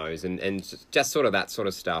football knows, and just sort of that sort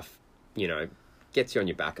of stuff, gets you on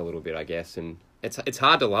your back a little bit, I guess, and it's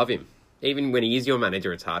hard to love him. Even when he is your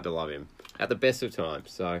manager, it's hard to love him at the best of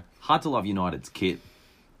times. So hard to love United's kit.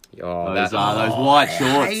 Oh, those white shorts.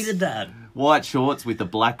 I hated that. White shorts with the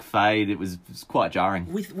black fade. It was quite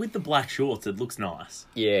jarring. With the black shorts, it looks nice.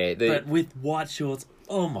 Yeah, but with white shorts,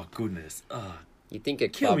 oh my goodness. You think a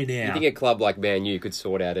Kill club? me now. You think a club like Man U could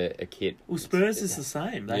sort out a kit? Well, Spurs is the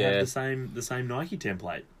same. They have the same Nike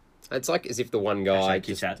template. It's like as if the one guy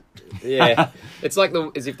Yeah, it's like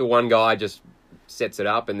as if the one guy just sets it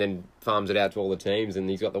up and then farms it out to all the teams, and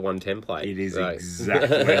he's got the one template. It is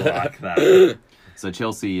exactly like that. So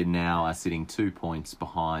Chelsea now are sitting 2 points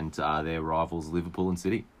behind their rivals Liverpool and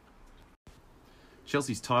City.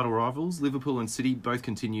 Chelsea's title rivals, Liverpool and City, both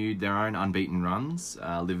continued their own unbeaten runs.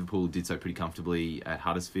 Liverpool did so pretty comfortably at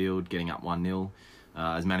Huddersfield, getting up 1-0,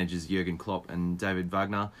 as managers Jurgen Klopp and David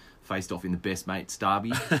Wagner faced off in the best mates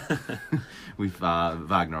derby, with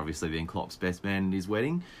Wagner obviously being Klopp's best man at his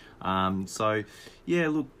wedding. So, yeah,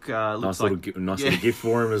 looks Nice like... little gift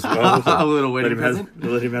for him as well. A little wedding let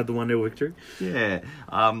him have the 1-0 victory. Yeah,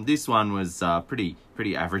 this one was pretty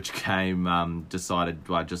average game, decided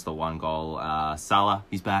by just the one goal. Salah,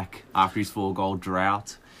 he's back after his 4-goal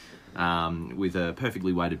drought, with a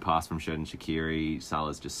perfectly weighted pass from Xherdan Shaqiri.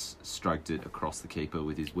 Salah's just stroked it across the keeper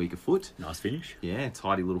with his weaker foot. Nice finish. Yeah,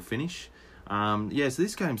 tidy little finish. So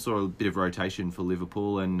this game saw a bit of rotation for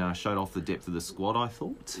Liverpool and showed off the depth of the squad, I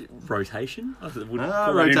thought. Rotation? I would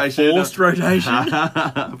rotation. Forced rotation.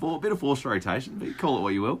 A bit of forced rotation, but you call it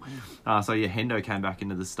what you will. Hendo came back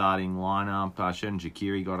into the starting lineup. Xherdan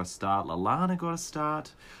Shaqiri got a start. Lallana got a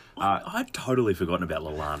start. I'd totally forgotten about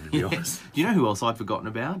Lallana, to be honest. Do you know who else I'd forgotten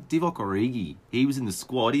about? Divock Origi. He was in the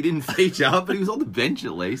squad. He didn't feature, but he was on the bench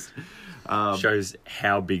at least. Shows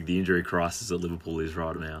how big the injury crisis at Liverpool is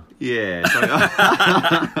right now. Yeah.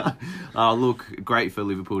 So, look, great for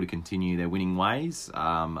Liverpool to continue their winning ways.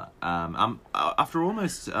 After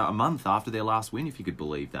almost a month after their last win, if you could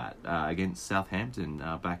believe that, against Southampton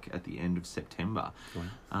back at the end of September.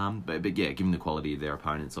 Wow. But yeah, given the quality of their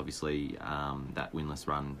opponents, obviously that winless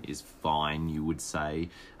run is fine, you would say.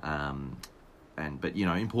 But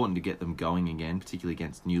important to get them going again, particularly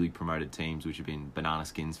against newly promoted teams, which have been banana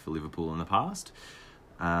skins for Liverpool in the past.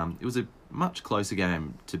 It was a much closer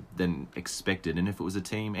game than expected, and if it was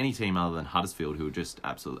any team other than Huddersfield, who just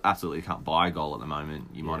absolutely can't buy a goal at the moment,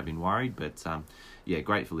 you might have been worried. But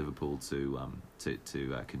great for Liverpool to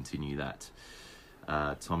continue that.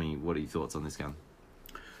 Tommy, what are your thoughts on this game?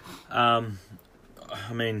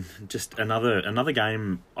 Just another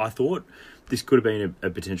game. I thought this could have been a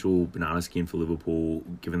potential banana skin for Liverpool,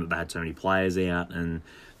 given that they had so many players out and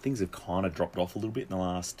things have kind of dropped off a little bit in the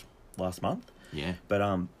last month. Yeah.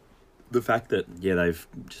 But the fact that they've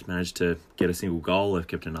just managed to get a single goal, they've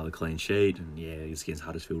kept another clean sheet, and it's against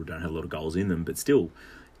Huddersfield, don't have a lot of goals in them, but still,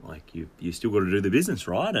 you still got to do the business,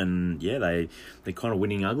 right? And they're kind of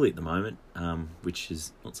winning ugly at the moment, which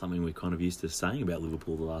is not something we're kind of used to saying about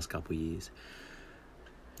Liverpool the last couple of years.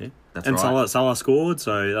 Yeah. That's and right. Salah scored,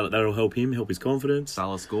 so that'll help his confidence.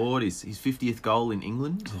 Salah scored his 50th goal in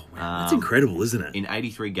England. Oh, wow. That's incredible, isn't it? In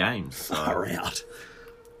 83 games. So far out.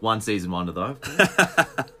 One season wonder, though.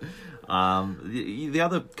 The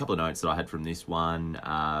other couple of notes that I had from this one,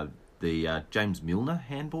 the James Milner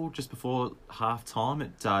handball just before half time.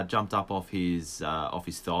 It jumped up off his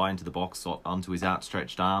thigh into the box onto his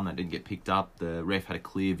outstretched arm. That didn't get picked up. The ref had a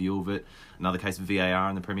clear view of it. Another case of VAR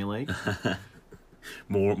in the Premier League.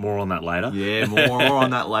 More on that later. Yeah, more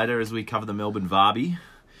on that later as we cover the Melbourne Varby.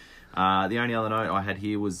 The only other note I had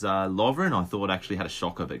here was Lovren. I thought actually had a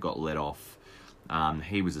shocker but got let off.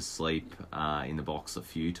 He was asleep in the box a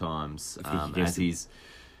few times.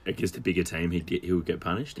 Against a bigger team, he would get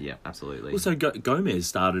punished. Yeah, absolutely. Also, Gomez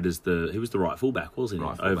started he was the right fullback, wasn't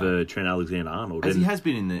he? Over Trent Alexander-Arnold. As he has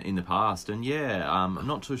been in the past. And I'm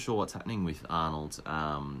not too sure what's happening with Arnold,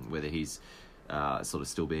 whether he's sort of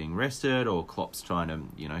still being rested or Klopp's trying to,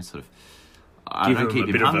 keep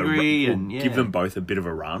him hungry give them both a bit of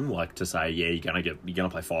a run, to say, you're gonna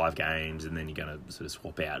play 5 games and then you're gonna sort of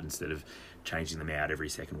swap out instead of changing them out every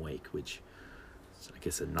second week, which is, I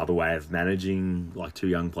guess, another way of managing 2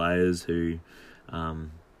 young players who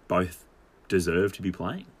both deserve to be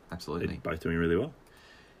playing. Absolutely, they're both doing really well.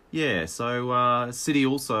 Yeah, so City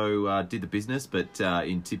also did the business, but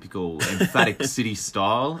in typical emphatic City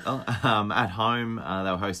style. At home,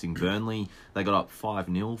 they were hosting Burnley. They got up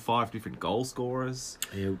 5-0, 5 different goal scorers.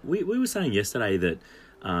 Yeah, we were saying yesterday that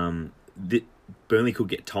Burnley could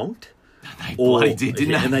get tonked. They bloody did,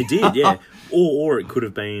 didn't they? And they did, yeah. Or it could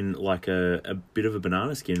have been a bit of a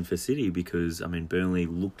banana skin for City because, Burnley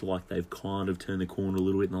looked like they've kind of turned the corner a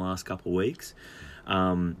little bit in the last couple of weeks.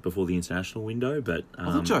 Before the international window, but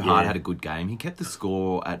I thought Joe Hart had a good game. He kept the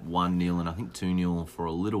score at 1-0 and I think 2-0 for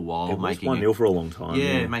a little while. It was 1-0 for a long time.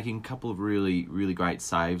 Yeah, making a couple of really, really great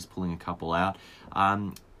saves, pulling a couple out.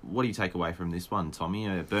 What do you take away from this one, Tommy?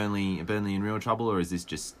 Are Burnley in real trouble, or is this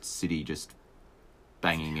just City just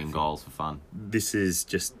banging in goals for fun? This is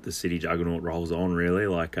just the City juggernaut rolls on, really.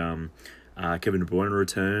 Kevin De Bruyne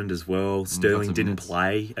returned as well. Sterling didn't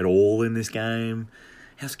play at all in this game.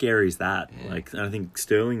 How scary is that? Yeah. I think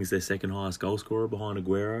Sterling is their second highest goal scorer behind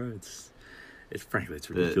Aguero. It's frankly,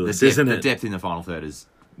 it's ridiculous, isn't it? The depth in the final third is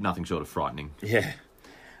nothing short of frightening. Yeah.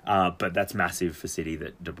 But that's massive for City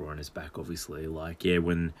that De Bruyne is back, obviously. Like, yeah,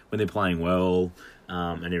 when they're playing well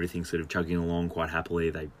and everything's sort of chugging along quite happily,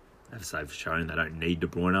 they've shown they don't need De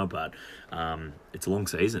Bruyne, but it's a long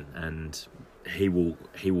season, and he will,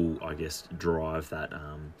 I guess, drive that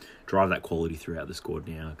quality throughout the squad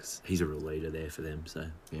now, because he's a real leader there for them. So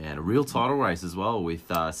Yeah, and a real title race as well, with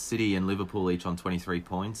City and Liverpool each on 23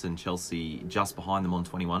 points and Chelsea just behind them on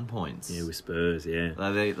 21 points. yeah, with Spurs, yeah.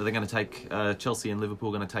 Are they going to take Chelsea and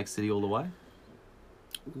Liverpool going to take City all the way?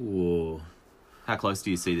 Ooh. How close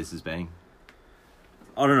do you see this as being?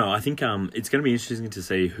 I don't know. I think it's going to be interesting to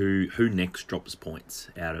see who next drops points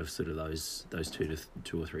out of sort of those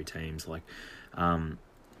two or three teams. Like,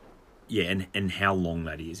 yeah, and how long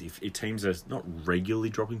that is. If teams are not regularly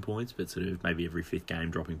dropping points, but sort of maybe every fifth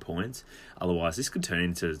game dropping points. Otherwise, this could turn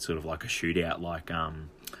into sort of like a shootout. Like I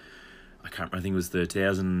can't remember. I think it was the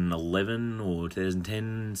 2011 or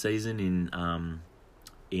 2010 season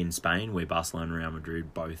in Spain, where Barcelona and Real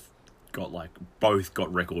Madrid both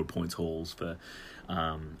got record points hauls for.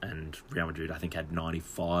 And Real Madrid, I think, had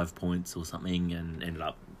 95 points or something and ended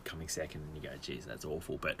up coming second. And you go, geez, that's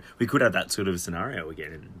awful. But we could have that sort of scenario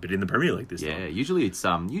again, but in the Premier League this time. Yeah, usually it's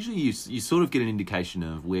usually you sort of get an indication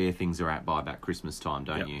of where things are at by about Christmas time,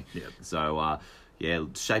 don't you? Yep. So, yeah,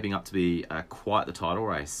 shaping up to be quite the title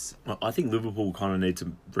race. Well, I think Liverpool kind of need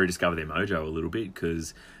to rediscover their mojo a little bit,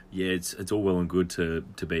 because, yeah, it's all well and good to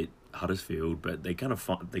beat Huddersfield, but they're going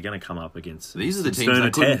to come up against These are the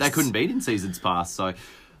teams they couldn't beat in seasons past. So, I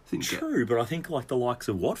think true, but I think like the likes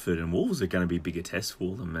of Watford and Wolves are going to be bigger tests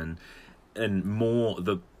for them, and more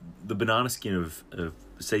the banana skin of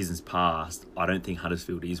seasons past. I don't think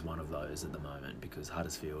Huddersfield is one of those at the moment, because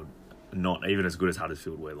Huddersfield not even as good as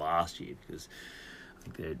Huddersfield were last year, because I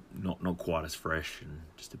think they're not quite as fresh and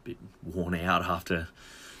just a bit worn out after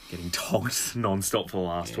getting togged non-stop for the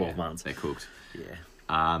last 12 months. They're cooked. Yeah.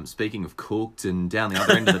 Speaking of cooked, and down the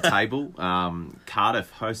other end of the table,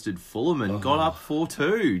 Cardiff hosted Fulham and got up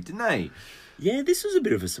 4-2, didn't they? Yeah, this was a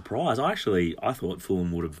bit of a surprise. I thought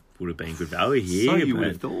Fulham would have been good value here. So you would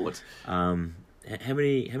have thought. How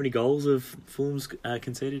many goals have Fulham's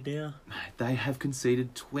conceded now? They have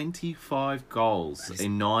conceded 25 goals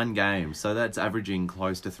in 9 games, so that's averaging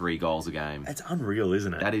close to 3 goals a game. That's unreal,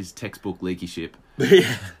 isn't it? That is textbook leaky ship.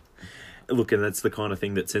 Yeah. Look, and that's the kind of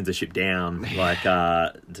thing that sends a ship down, like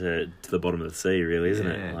to the bottom of the sea, really, isn't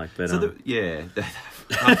it? Like, but so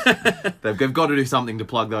they've got to do something to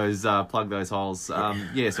plug those holes. So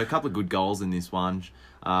a couple of good goals in this one.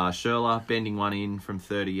 Schürrle bending one in from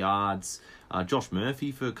 30 yards. Josh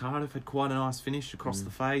Murphy for Cardiff had quite a nice finish across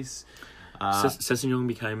the face. Sessegnon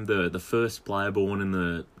became the first player born in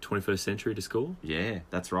the 21st century to score. Yeah,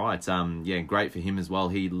 that's right. Great for him as well.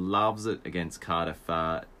 He loves it against Cardiff.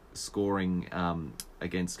 Scoring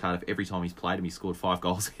against Cardiff every time he's played him. He scored 5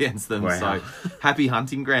 goals against them. Wow. So happy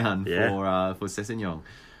hunting ground for Sessegnon.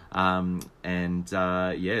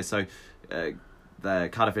 The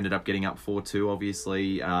Cardiff ended up getting up 4-2.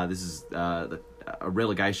 Obviously, this is a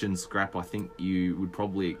relegation scrap. I think you would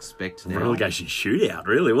probably expect now. Relegation shootout,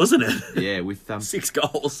 really, wasn't it? Yeah, with 6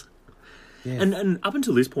 goals. Yeah. And up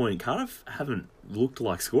until this point, Cardiff haven't looked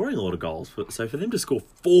like scoring a lot of goals. So for them to score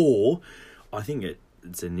 4, I think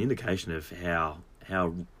it's an indication of how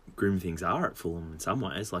grim things are at Fulham in some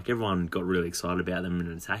ways. Like, everyone got really excited about them in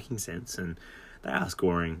an attacking sense, and they are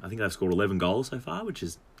scoring. I think they've scored 11 goals so far, which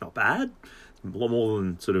is not bad. A lot more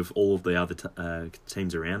than sort of all of the other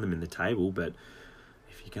teams around them in the table. But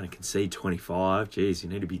if you're going to concede 25, geez, you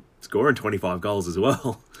need to be scoring 25 goals as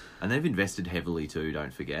well. And they've invested heavily too,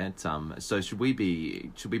 don't forget. So should we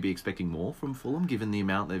be expecting more from Fulham, given the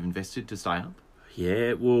amount they've invested to stay up?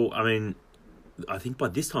 Yeah, well, I mean, I think by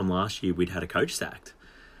this time last year we'd had a coach sacked.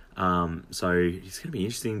 So it's going to be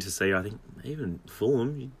interesting to see. I think even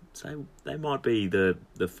Fulham, you'd say they might be the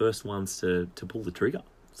first ones to pull the trigger.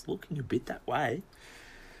 It's looking a bit that way.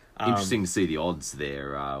 Interesting to see the odds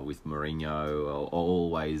there with Mourinho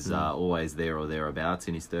always there or thereabouts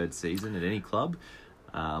in his 3rd season at any club.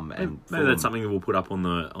 And maybe that's something that we'll put up on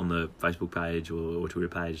the Facebook page or Twitter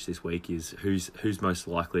page this week, is who's most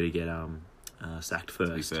likely to get sacked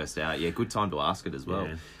first. To be first out. Yeah, good time to ask it as well.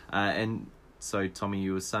 Yeah. And so, Tommy,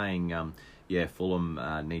 you were saying, Fulham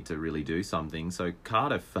need to really do something. So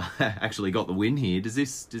Cardiff actually got the win here. Does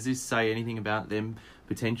this say anything about them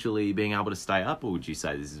potentially being able to stay up, or would you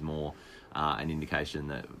say this is more an indication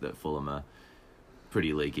that Fulham are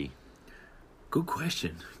pretty leaky? Good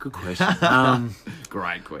question.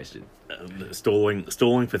 Great question.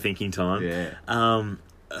 Stalling for thinking time. Yeah.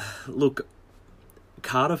 Look,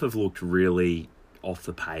 Cardiff have looked really off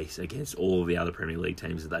the pace against all of the other Premier League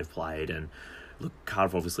teams that they've played, and look,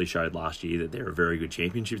 Cardiff obviously showed last year that they're a very good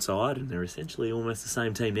championship side, and they're essentially almost the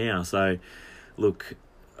same team now. So, look,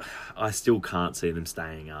 I still can't see them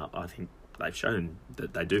staying up. I think they've shown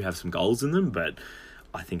that they do have some goals in them, but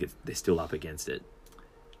I think they're still up against it.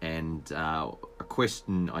 And a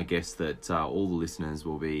question, I guess, that all the listeners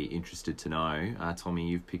will be interested to know. Tommy,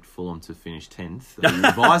 you've picked Fulham to finish 10th. Are you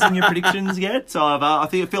revising your predictions yet? So I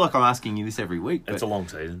feel like I'm asking you this every week. But... It's a long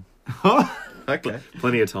season. Okay.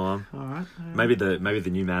 Plenty of time. All right. Maybe the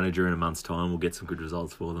new manager in a month's time will get some good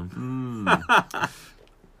results for them.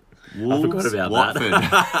 Wolves, I forgot about Watford.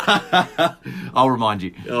 that. I'll remind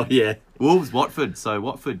you. Oh, yeah. Wolves, Watford. So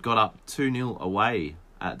Watford got up 2-0 away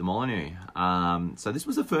at the Molineux. So this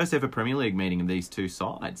was the first ever Premier League meeting of these two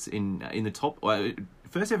sides in the top.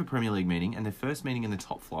 First ever Premier League meeting and their first meeting in the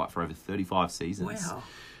top flight for over 35 seasons. Wow.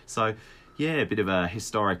 So yeah, a bit of a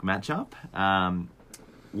historic matchup.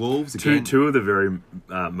 Wolves again. Two of the very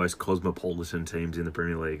most cosmopolitan teams in the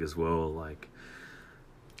Premier League as well. Like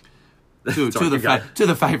to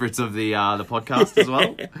the favourites of the podcast as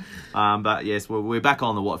well. But yes, we're back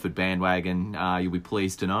on the Watford bandwagon. You'll be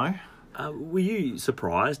pleased to know. Were you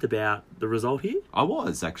surprised about the result here? I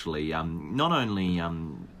was, actually. Not only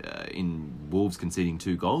in Wolves conceding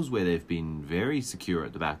 2 goals, where they've been very secure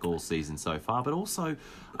at the back all season so far, but also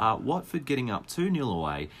Watford getting up 2-0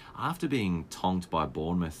 away after being tonked by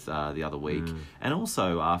Bournemouth the other week, and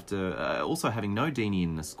also after also having no Deeney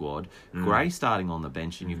in the squad, Gray starting on the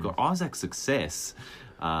bench, and you've got Isaac Success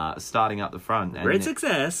starting up the front. And Great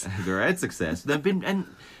success. Great success. They've been... and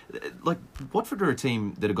like Watford are a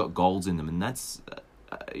team that have got goals in them, and that's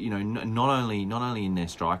not only in their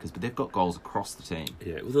strikers, but they've got goals across the team.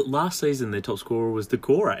 Yeah, well, last season their top scorer was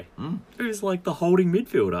Decore, who's like the holding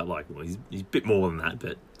midfielder. Like, well, he's a bit more than that,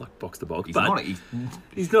 but like box to box. He's but not. He's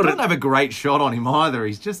not. Doesn't have a great shot on him either.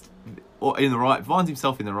 He's just finds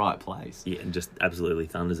himself in the right place. Yeah, and just absolutely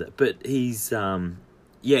thunders it. But he's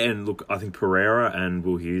and look, I think Pereira and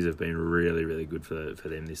Will Hughes have been really, really good for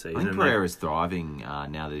them this season. I think Pereira's thriving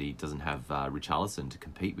now that he doesn't have Richarlison to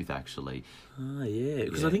compete with, actually. Yeah,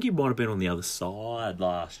 because I think he might have been on the other side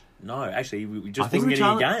last... No, actually, we just I think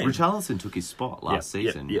wasn't getting a game. Richarlison took his spot last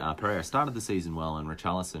season. Yep. Pereira started the season well, and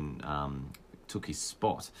Richarlison took his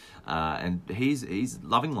spot. And he's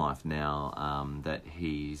loving life now that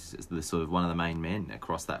he's the sort of one of the main men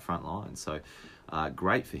across that front line. So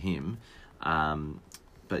great for him.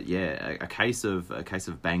 But yeah, a case of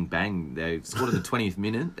bang bang. They scored at the 20th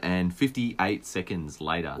minute, and 58 seconds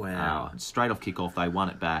later, wow, straight off kickoff, they won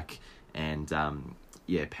it back, and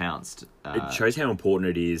pounced. It shows how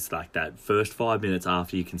important it is, like that first 5 minutes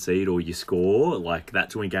after you concede or you score, like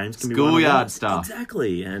that's when games can be won. Schoolyard stuff,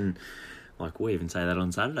 exactly. And like we even say that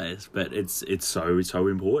on Saturdays, but it's so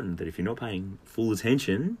important that if you're not paying full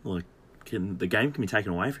attention, like the game can be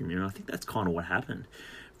taken away from you. And I think that's kind of what happened.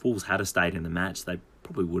 If Wolves had stayed in the match, they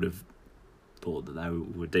probably would have thought that they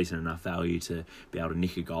were decent enough value to be able to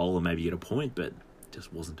nick a goal and maybe get a point, but it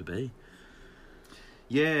just wasn't to be.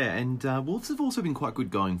 Yeah, and Wolves have also been quite good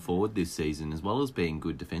going forward this season, as well as being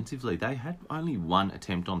good defensively. They had only one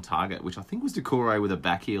attempt on target, which I think was Decore with a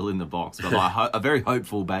back heel in the box, but a very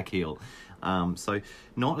hopeful back heel. So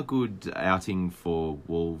not a good outing for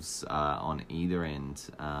Wolves on either end.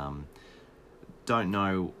 Don't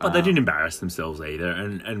know, but they didn't embarrass themselves either,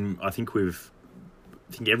 and I think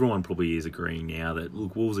everyone probably is agreeing now that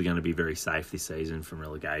look, Wolves are going to be very safe this season from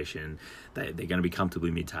relegation. They're going to be comfortably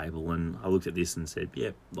mid-table, and I looked at this and said, yeah,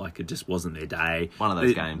 like it just wasn't their day. One of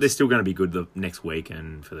those games. They're still going to be good the next week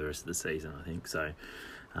and for the rest of the season, I think. So,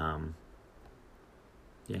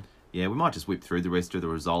 yeah. Yeah, we might just whip through the rest of the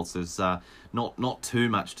results. There's not too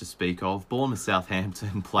much to speak of. Bournemouth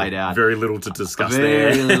Southampton played out... Very little to discuss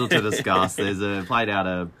there. Very little to discuss. Played out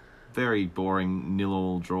a very boring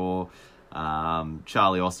 0-0 draw.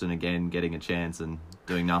 Charlie Austin again getting a chance and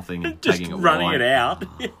doing nothing and just taking it running wide. it out.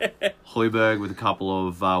 Hoiberg with a couple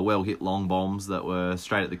of well-hit long bombs that were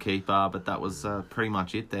straight at the keeper, but that was pretty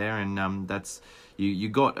much it there. And that's... You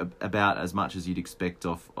got about as much as you'd expect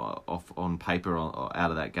off on paper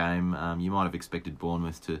out of that game. You might have expected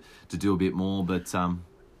Bournemouth to do a bit more, but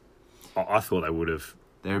I thought they would have.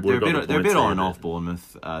 They're a bit on and off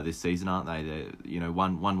Bournemouth this season, aren't they?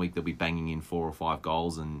 One week they'll be banging in 4 or 5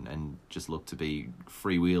 goals and just look to be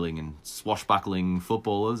freewheeling and swashbuckling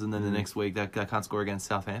footballers, and then the next week they can't score against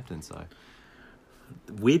Southampton. So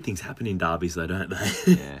weird things happen in derbies, though, don't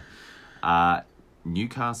they? Yeah.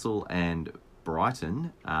 Newcastle and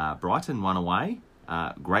Brighton. Brighton won away.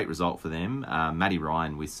 Great result for them. Matty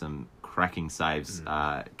Ryan with some cracking saves,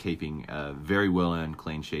 keeping a very well-earned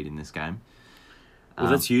clean sheet in this game. Well,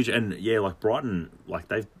 that's huge. And, yeah, like Brighton, like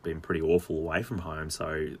they've been pretty awful away from home.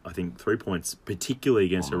 So I think 3 points, particularly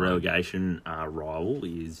against a relegation rival,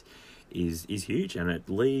 is huge. And it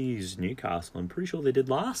leaves Newcastle, I'm pretty sure they did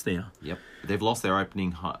last now. Yep, they've lost their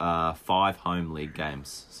opening 5 home league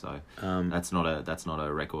games, so that's not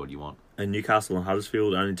a record you want. And Newcastle and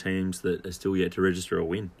Huddersfield, only teams that are still yet to register a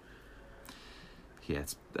win. Yeah,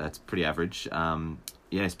 that's pretty average.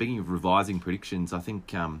 Speaking of revising predictions, I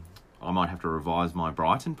think I might have to revise my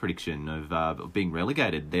Brighton prediction of being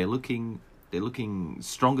relegated. They're looking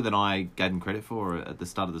stronger than I gave them credit for at the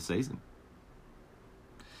start of the season.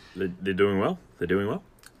 They're doing well.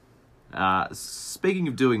 Speaking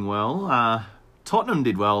of doing well, Tottenham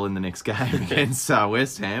did well in the next game against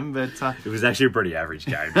West Ham, but it was actually a pretty average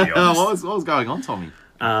game, to be honest. What was going on, Tommy?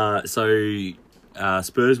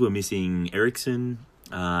 Spurs were missing Ericsson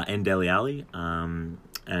and Dele Alli,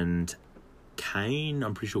 and Kane,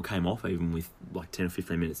 I'm pretty sure, came off even with like 10 or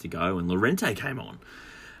 15 minutes to go, and Llorente came on.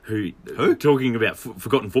 Who? Talking about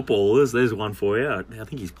forgotten footballers, there's one for you. I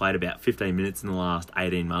think he's played about 15 minutes in the last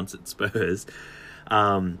 18 months at Spurs.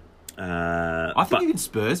 I think even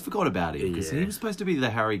Spurs forgot about him because he was supposed to be the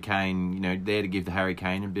Harry Kane, there to give the Harry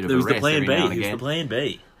Kane a bit of a rest every now and again. It was the plan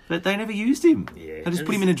B. But they never used him. Yeah. They just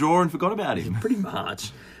put him in a drawer and forgot about him. Pretty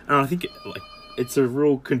much. And I think it's a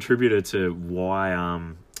real contributor to why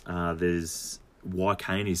why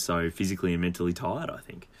Kane is so physically and mentally tired, I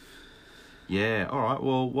think. Yeah, all right.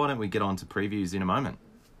 Well, why don't we get on to previews in a moment?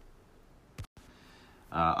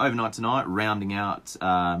 Overnight tonight, rounding out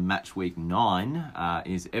match week 9,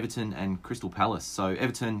 is Everton and Crystal Palace. So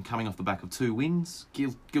Everton coming off the back of 2 wins.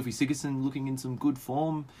 Gylfi Sigurdsson looking in some good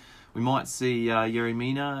form. We might see Yerry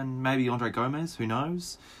Mina and maybe Andre Gomez, who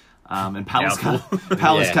knows. And Palace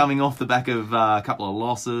coming off the back of a couple of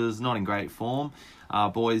losses, not in great form.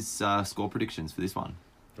 Boys, score predictions for this one.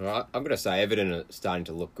 All right, I'm going to say Everton are starting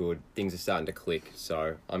to look good. Things are starting to click.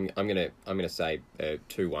 So I'm going to say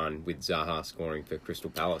 2-1 with Zaha scoring for Crystal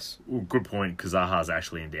Palace. Well, good point, because Zaha's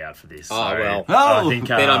actually endowed for this. I think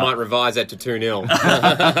then I might revise that to 2-0.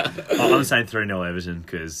 I'm saying 3-0 Everton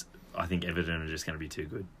because I think Everton are just going to be too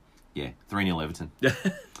good. Yeah, 3-0 Everton.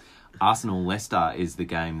 Arsenal-Leicester is the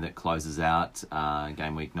game that closes out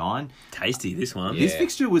game week 9. Tasty, this one. This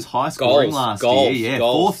fixture was high-scoring last year. Yeah,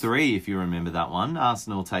 4-3 if you remember that one.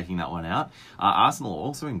 Arsenal taking that one out. Arsenal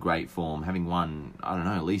also in great form, having won, I don't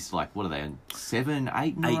know, at least 7,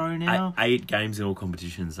 8 in a row now? 8 games in all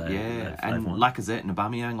competitions. And Lacazette and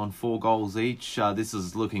Aubameyang on 4 goals each. This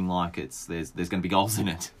is looking like there's going to be goals in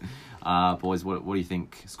it. Boys, what do you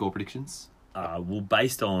think? Score predictions? Well,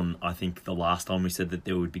 based on, I think, the last time we said that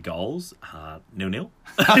there would be goals, 0-0.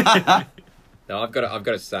 No, I've got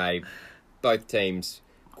to say, both teams,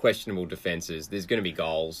 questionable defences. There's going to be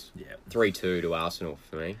goals. Yeah. 3-2 to Arsenal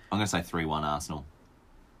for me. I'm going to say 3-1 Arsenal.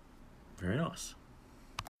 Very nice.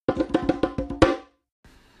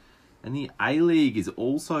 And the A-League is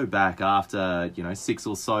also back after, 6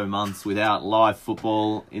 or so months without live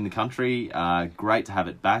football in the country. Great to have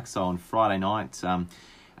it back. So on Friday night,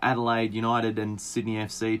 Adelaide United and Sydney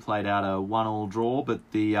FC played out a 1-1 draw, but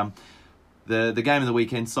the game of the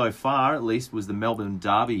weekend so far, at least, was the Melbourne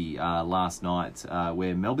Derby last night,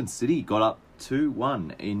 where Melbourne City got up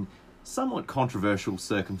 2-1 in somewhat controversial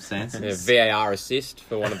circumstances. VAR assist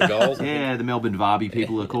for one of the goals. Yeah, the Melbourne Derby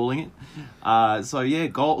people are calling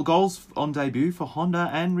it. Goals on debut for Honda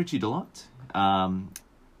and Richie Delight.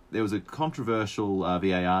 There was a controversial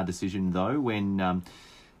VAR decision, though, when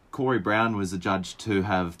Corey Brown was adjudged to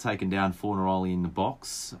have taken down Fornaroli in the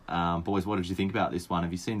box. Boys, what did you think about this one?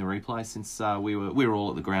 Have you seen the replay since we were all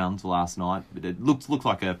at the ground last night? It looked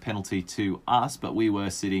like a penalty to us, but we were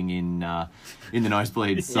sitting in the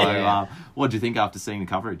nosebleeds. So, what did you think after seeing the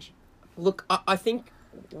coverage? Look, I think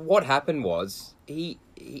what happened was he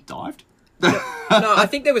dived. No, I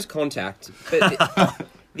think there was contact, but.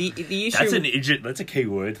 The issue that's a key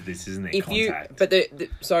word to this, isn't it? Contact.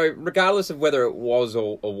 So regardless of whether it was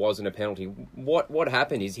or wasn't a penalty, what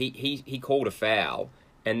happened is he called a foul,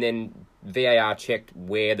 and then VAR checked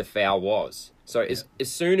where the foul was. So as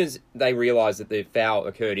soon as they realised that the foul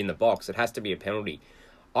occurred in the box, it has to be a penalty.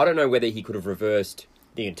 I don't know whether he could have reversed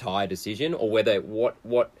the entire decision or whether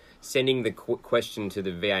what sending the question to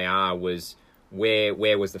the VAR was where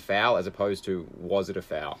was the foul as opposed to was it a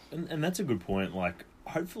foul. And that's a good point.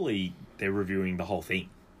 Hopefully they're reviewing the whole thing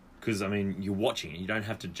because, you're watching it. You don't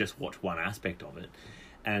have to just watch one aspect of it.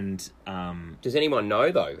 And does anyone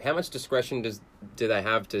know, though? How much discretion do they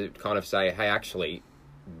have to kind of say, hey, actually,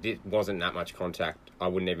 it wasn't that much contact. I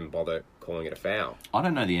wouldn't even bother calling it a foul. I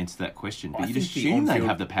don't know the answer to that question, but I you'd think the assume they on-field-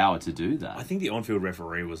 have the power to do that. I think the on-field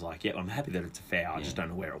referee was like, "Yeah, I'm happy that it's a foul. I just don't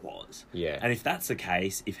know where it was." Yeah. And if that's the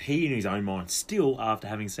case, if he in his own mind still, after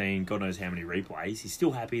having seen God knows how many replays, he's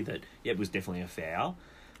still happy that it was definitely a foul.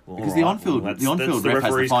 Well, Because all the right, on-field- that's- the on-field that's ref has the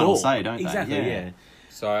referee's final call. say, don't they? Exactly. Yeah. Yeah.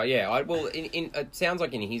 So it sounds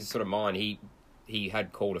like in his sort of mind, he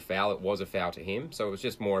had called a foul. It was a foul to him. So it was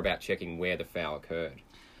just more about checking where the foul occurred.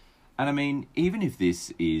 And I mean, even if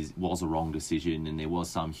this was a wrong decision and there was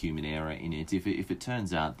some human error in it, if it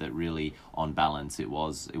turns out that really on balance it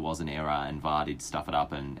was an error and VAR did stuff it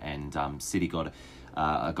up and City got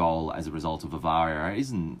a goal as a result of a VAR error,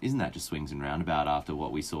 isn't that just swings and roundabout after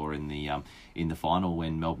what we saw in the final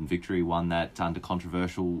when Melbourne Victory won that under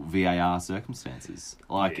controversial VAR circumstances?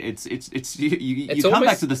 Like it's you come almost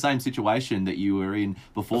back to the same situation that you were in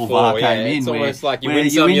before Before, VAR came in. it's where, almost like you where win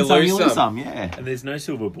some, you lose some. Yeah. And there's no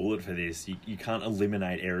silver bullet for this. You can't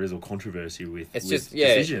eliminate errors or controversy with It's with just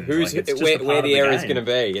yeah, decisions. who's Like, it's just where a part the of error is game. going to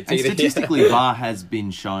be. It's And either statistically, VAR has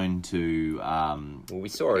been shown to well, we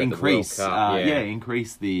saw it increase, at the World Cup.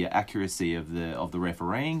 increase the accuracy of the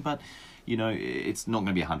refereeing, but it's not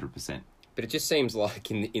going to be 100%. But it just seems like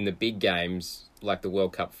in the big games, like the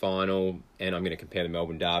World Cup final, and I'm going to compare the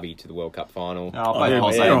Melbourne Derby to the World Cup final. Oh, yeah,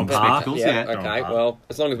 both they're on Aussie par. spectacles, Yeah, yeah. okay. par. Well,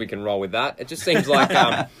 as long as we can roll with that, it just seems like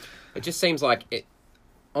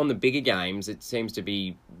on the bigger games, it seems to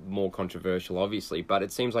be more controversial, obviously. But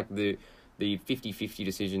it seems like the 50-50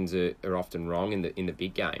 decisions are often wrong in the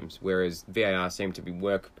big games, whereas VAR seemed to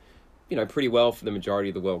work pretty well for the majority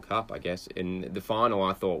of the World Cup, I guess. And the final,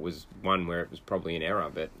 I thought, was one where it was probably an error,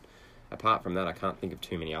 but apart from that, I can't think of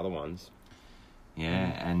too many other ones. Yeah,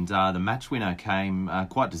 and the match winner came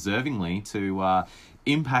quite deservingly to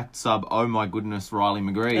impact sub, oh my goodness, Riley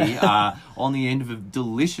McGree on the end of a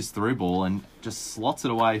delicious through ball and just slots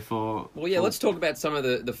it away for... Well, yeah, let's talk about some of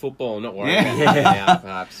the football, not worry Yeah. about that now,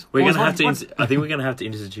 perhaps. We're Well, gonna have to. what- I think we're gonna have to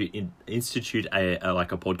institute a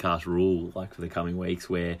podcast rule like for the coming weeks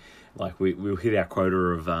where like we'll hit our quota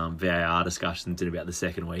of VAR discussions in about the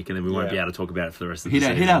second week, and then we won't be Yeah. able to talk about it for the rest of the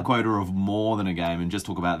season. Hit our quota of more than a game and just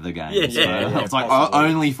talk about the game. Yeah, So yeah, it's like possibly.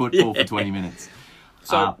 only football for 20 minutes.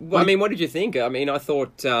 So, I mean, what did you think? I mean, I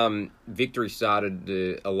thought Victory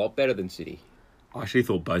started a lot better than City. I actually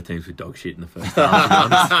thought both teams were dog shit in the first half. To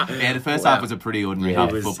be honest. Yeah, the first half was a pretty ordinary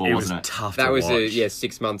half of football, it was wasn't it? tough That to was watch.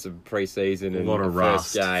 6 months of pre-season and lot of the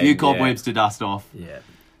first rust. game. A few cobwebs to dust off. Yeah.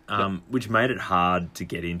 Which made it hard to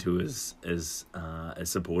get into as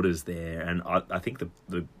supporters there, and I think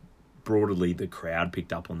the broadly the crowd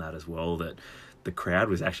picked up on that as well. That the crowd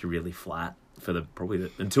was actually really flat for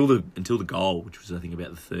until the goal, which was I think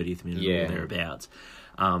about the 30th minute Yeah. or thereabouts.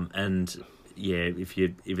 And yeah, if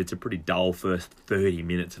it's a pretty dull first 30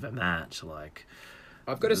 minutes of a match, like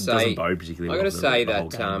I've got to it say, doesn't bode particularly I've got well to for the say whole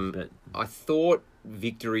that game, but I thought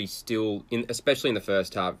Victory still, especially in the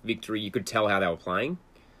first half, Victory, you could tell how they were playing.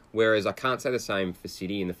 Whereas I can't say the same for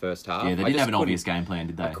City in the first half. Yeah, they I didn't just have an couldn't- obvious game plan,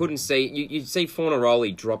 did they? I couldn't see. You'd see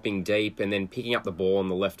Fornaroli dropping deep and then picking up the ball on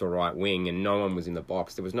the left or right wing, and no one was in the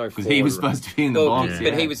box. There was no Because he was supposed to be in the Well, box.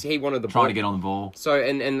 but yeah. he wanted the Trying ball. to get on the ball. So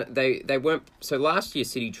and they weren't. So last year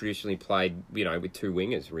City traditionally played with two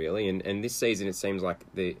wingers really, and this season it seems like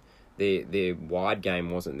their wide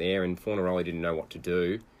game wasn't there, and Fornaroli didn't know what to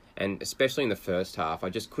do. And especially in the first half, I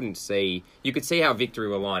just couldn't see. You could see how Victory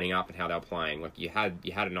were lining up and how they were playing. Like you had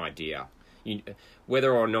an idea.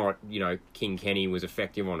 Whether or not King Kenny was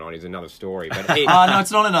effective or not is another story. But No,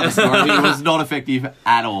 it's not another story. It was not effective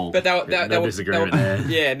at all. But No disagreement there.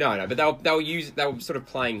 Yeah, no. But they were sort of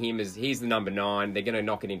playing him as he's the number 9. They're going to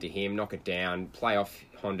knock it into him, knock it down, play off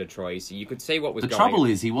Honda Troy. So you could see what was The going. trouble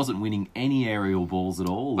is, he wasn't winning any aerial balls at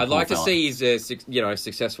all. the I'd poor like to fella. see his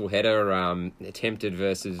successful header attempted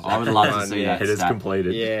versus. I would love to one, see yeah. that. headers stat.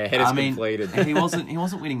 completed. Yeah, headers I mean, completed. he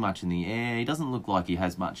wasn't winning much in the air. He doesn't look like he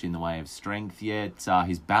has much in the way of strength yet.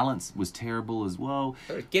 His balance was terrible as well.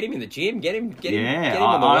 Get him in the gym. Get him Yeah,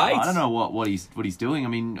 on the weights. I don't know what he's doing. I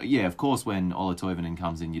mean, yeah, of course, when Ola Toivonen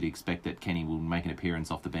comes in, you'd expect that Kenny will make an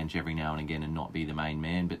appearance off the bench every now and again and not be the main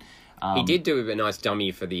man. But He did do a nice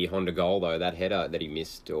dummy for the Honda goal, though, that header that he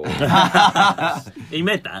missed. Or he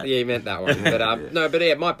meant that. yeah, he meant that one. But no, but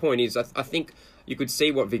yeah, my point is, I think you could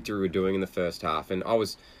see what Victory were doing in the first half, and I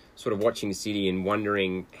was sort of watching City and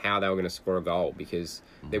wondering how they were going to score a goal because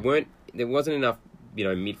there wasn't enough,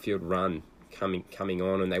 midfield run coming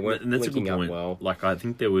on, and they weren't And that's a linking good up point. well. Like I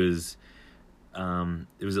think there was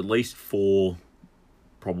at least 4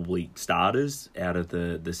 probably starters out of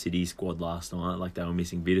the City squad last night. Like, they were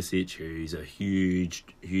missing Vidicic, who's a huge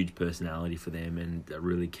personality for them and a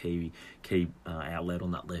really key outlet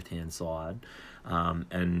on that left-hand side.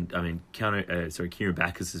 And I mean, Kieran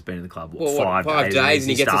Backus has been in the club 5 days, and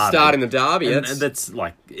he gets a start in the derby. And that's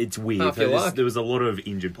like, it's weird. There was a lot of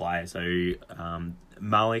injured players. So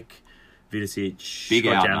Malik, Vidicic, Big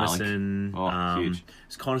Scott out, Jamison. huge.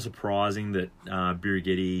 It's kind of surprising that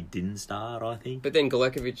Birighitti didn't start, I think. But then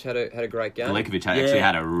Galekovic had a great game. Galekovic actually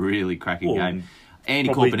had a really cracking game. Andy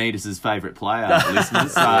probably... Korbanidis' favourite player,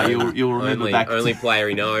 listeners. You'll remember only player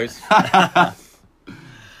he knows.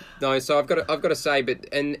 No, so I've got to say, but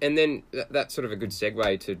and then that's sort of a good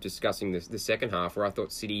segue to discussing the second half, where I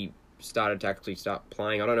thought City started to actually start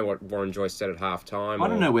playing. I don't know what Warren Joyce said at half time. I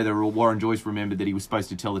don't know whether Warren Joyce remembered that he was supposed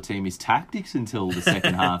to tell the team his tactics until the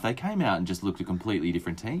second half. They came out and just looked a completely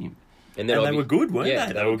different team. And they were good, weren't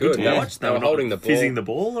they? They were good to watch. They were holding the ball. Fizzing the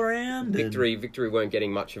ball around. Victory weren't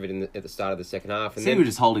getting much of it at the start of the second half. And they were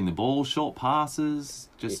just holding the ball, short passes,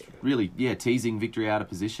 just really teasing Victory out of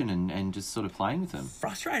position and just sort of playing with them.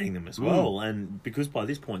 Frustrating them as well. And because by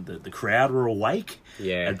this point the crowd were awake,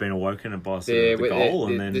 had been awoken by the goal.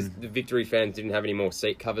 The Victory fans didn't have any more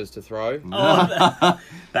seat covers to throw.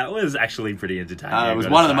 That was actually pretty entertaining. It was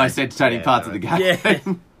one of the most entertaining parts of the game. Yeah.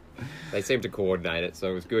 They seemed to coordinate it,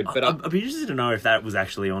 so it was good. But I'd be interested to know if that was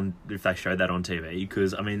actually on, if they showed that on TV,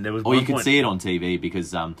 because I mean there was. Or you could see it on TV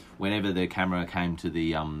because whenever the camera came to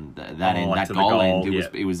the goal end,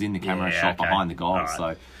 it was in the camera shot behind the goal.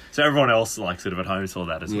 Right. So everyone else sort of at home saw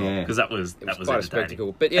that as well, because that was quite a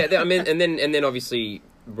spectacle. But I mean, and then obviously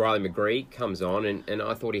Riley McGree comes on, and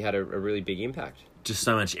I thought he had a really big impact. Just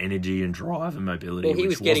so much energy and drive and mobility. Well, he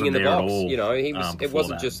was getting in the box. All, he was. It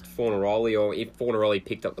wasn't just Fornaroli, or if Fornaroli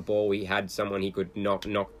picked up the ball, he had someone he could knock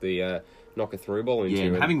a through ball into. Yeah,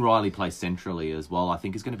 and having Riley play centrally as well, I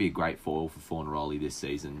think is going to be a great foil for Fornaroli this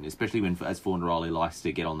season, especially as Fornaroli likes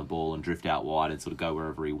to get on the ball and drift out wide and sort of go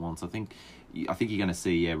wherever he wants. I think you're going to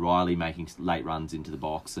see Riley making late runs into the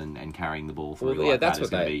box and carrying the ball through. I think that's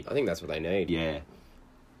what they need. Yeah.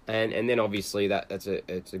 And then obviously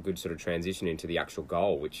it's a good sort of transition into the actual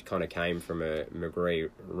goal, which kind of came from a McGree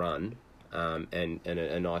run, and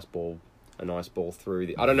a nice ball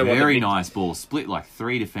through. I don't know. Very nice ball, split like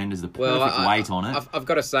three defenders, the perfect weight on it. I've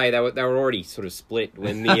got to say they were already sort of split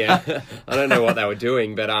when the I don't know what they were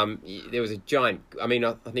doing, but there was a giant. I mean,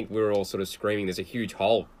 I think we were all sort of screaming. There's a huge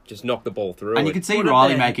hole. Just knock the ball through. And you could see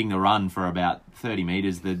Riley making the run for about 30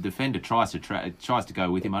 metres. The defender tries to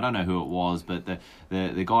go with him. I don't know who it was, but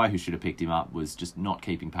the guy who should have picked him up was just not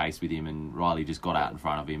keeping pace with him, and Riley just got out in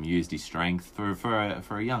front of him, used his strength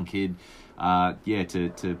for a young kid.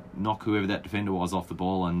 To knock whoever that defender was off the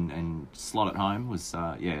ball and slot it home was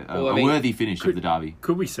a worthy finish of the derby.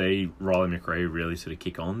 Could we see Riley McGree really sort of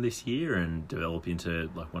kick on this year and develop into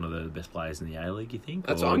like one of the best players in the A-League, you think?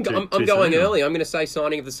 I'm going early. I'm going to say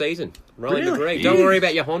signing of the season. Riley McGree. Don't worry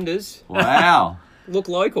about your Hondas. Wow. Look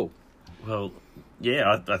local. Well,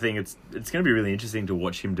 yeah, I think it's going to be really interesting to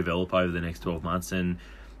watch him develop over the next 12 months. And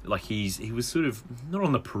like he was sort of not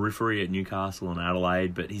on the periphery at Newcastle and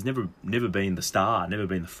Adelaide, but he's never been the star, never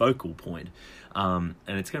been the focal point. And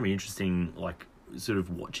it's going to be interesting, like sort of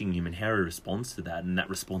watching him and how he responds to that, and that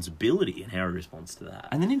responsibility and how he responds to that.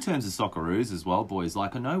 And then in terms of Socceroos as well, boys,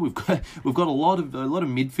 like I know we've got a lot of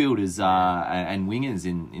midfielders and wingers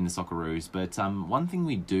in the Socceroos, but one thing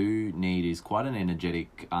we do need is quite an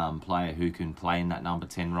energetic player who can play in that number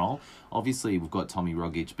 10 role. Obviously, we've got Tommy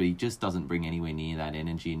Rogic, but he just doesn't bring anywhere near that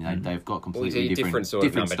energy, and they've got completely different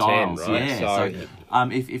styles. 10, right? Yeah. So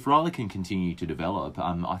if Riley can continue to develop,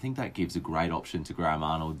 I think that gives a great option to Graham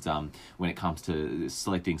Arnold when it comes to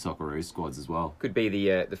selecting Socceroos squads as well. Could be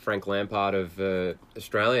the Frank Lampard of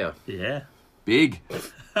Australia. Yeah. Big.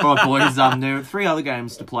 All right, boys. There are 3 other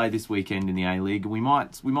games to play this weekend in the A-League. We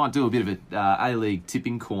might do a bit of a A-League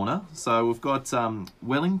tipping corner. So we've got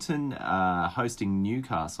Wellington hosting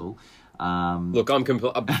Newcastle. Look, I'm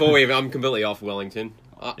completely off Wellington.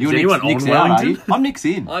 Is anyone on Wellington? I'm Nick's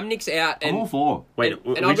in. I'm Nick's out. I'm all for. Wait, are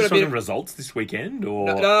we just talking results this weekend,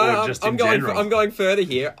 or just in general? I'm going further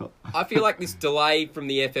here. I feel like this delay from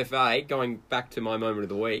the FFA, going back to my moment of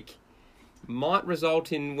the week, might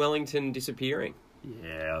result in Wellington disappearing.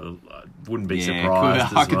 Yeah, I wouldn't be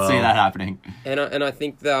surprised. I could see that happening. And I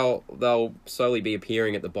think they'll slowly be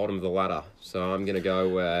appearing at the bottom of the ladder. So I'm going to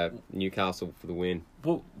go Newcastle for the win.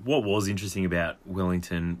 What was interesting about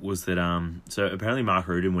Wellington was that so apparently Mark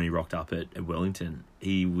Rudan, when he rocked up at Wellington,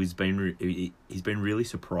 he's been really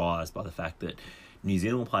surprised by the fact that New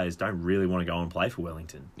Zealand players don't really want to go and play for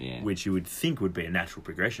Wellington, Yeah. which you would think would be a natural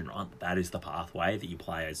progression, right? That is the pathway that you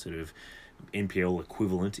play as sort of NPL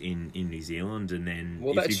equivalent in New Zealand, and then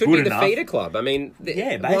Well, if that you're should good be the enough, feeder club. I mean,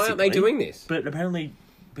 yeah, why aren't they basically. doing this? But apparently,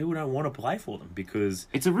 people don't want to play for them because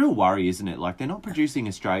It's a real worry, isn't it? Like, they're not producing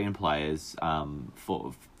Australian players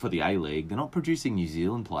for the A-League. They're not producing New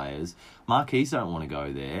Zealand players. Marquise don't want to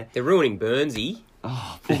go there. They're ruining Burnsy.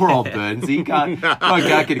 Oh, poor old Burnsy. Can't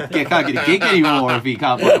get a gig anymore if he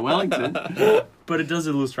can't play at Wellington. But it does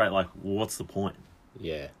illustrate, like, what's the point?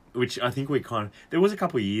 Yeah. Which I think we kind of... There was a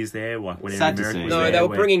couple of years there, like when Sad to America see. was No, there, they were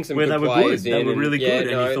where- bringing some where good they were players good. They in were and- really yeah, good,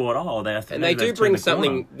 and no. you thought, oh, And they do bring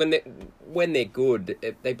something when they're good.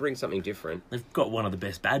 They bring something different. They've got one of the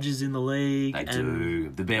best badges in the league. They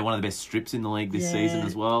and, do. One of the best strips in the league this Yeah, season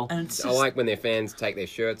as well. And it's I just, like when their fans take their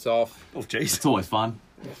shirts off. oh, jeez, It's always fun.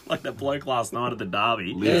 like that bloke last night at the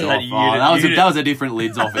derby. Lids That off. unit- That was a different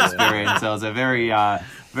lids off experience. That was a very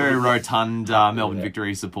rotund Melbourne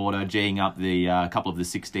Victory supporter geeing up the couple of the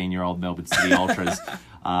 16-year-old Melbourne City Ultras.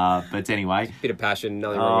 But anyway, Bit of passion,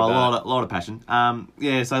 nothing a wrong with that. lot of passion.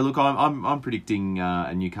 Yeah. So look, I'm predicting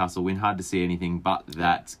a Newcastle win. Hard to see anything but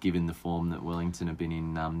that, given the form that Wellington have been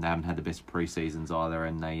in. They haven't had the best pre-seasons either,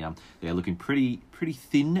 and they're looking pretty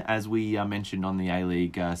thin, as we mentioned on the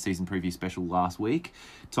A-League season preview special last week.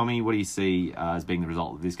 Tommy, what do you see as being the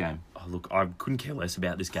result of this game? Oh, look, I couldn't care less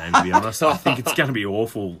about this game, to be honest. I think it's going to be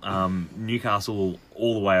awful. Newcastle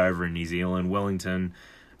all the way over in New Zealand. Wellington,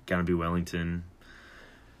 going to be Wellington.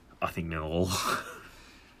 I think 0-0.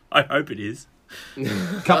 I hope it is.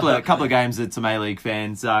 couple of games that some A-League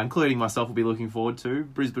fans, including myself, will be looking forward to.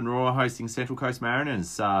 Brisbane Roar hosting Central Coast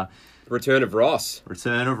Mariners. Return of Ross.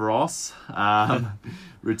 Return of Ross.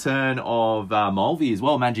 Return of Mulvey as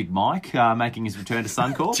well. Magic Mike making his return to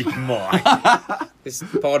Suncorp. Gee, Mike. This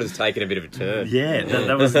pod has taken a bit of a turn. Yeah,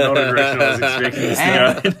 that was not a direction I was expecting this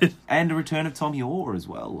to go. And a return of Tommy Orr as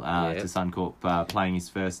well Yeah. to Suncorp, playing his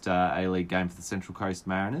first A-League game for the Central Coast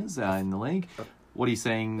Mariners in the league. What are you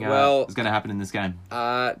seeing is going to happen in this game?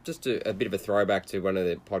 Just a bit of a throwback to one of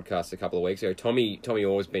the podcasts a couple of weeks ago. Tommy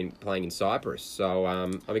Orr's been playing in Cyprus, so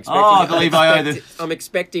I'm expecting. I believe I owe the... I'm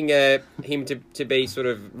expecting him to be sort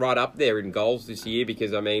of right up there in goals this year,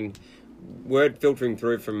 because I mean, word filtering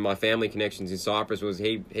through from my family connections in Cyprus was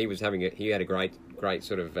he had a great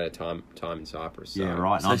sort of time in Cyprus. So. Yeah,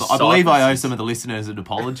 right. So And I believe I owe Cyprus- some of the listeners an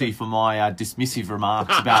apology for my dismissive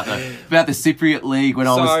remarks about the Cypriot League when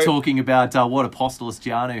I was talking about what Apostolos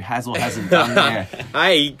Giannou has or hasn't done there.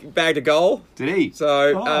 Hey, he bagged a goal. Did he?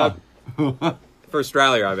 So for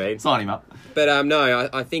Australia, I mean. Sign him up. But no,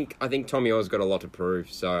 I think Tommy Orr's got a lot to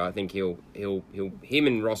prove. So I think him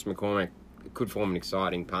and Ross McCormack could form an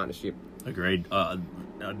exciting partnership. Agreed.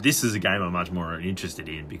 This is a game I'm much more interested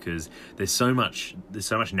in because there's so much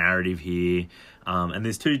narrative here, and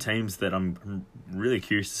there's two teams that I'm really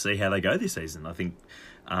curious to see how they go this season. I think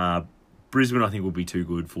Brisbane, will be too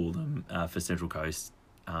good for them for Central Coast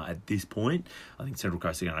at this point. I think Central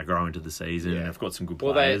Coast are going to grow into the season. Yeah. They've got some good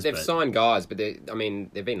Well, players. they've signed guys, but they've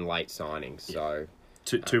been late signings. So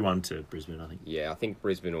 2-1 to Brisbane, I think. yeah, I think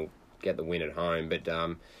Brisbane will get the win at home. But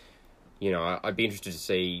I'd be interested to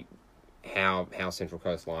see how Central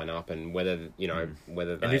Coast line up and whether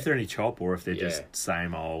whether they. And if they're any chop or if they're Yeah. just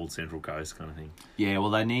same old Central Coast kind of thing. Yeah,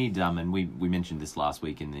 well, they need, and we mentioned this last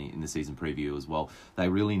week in the season preview as well. They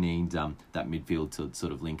really need that midfield to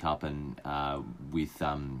sort of link up and with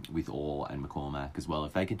Orr and McCormack as well.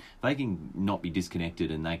 If they can not be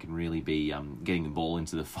disconnected and they can really be getting the ball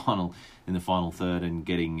into the final third and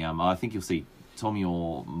getting, I think you'll see Tommy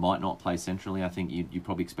Orr might not play centrally. I think you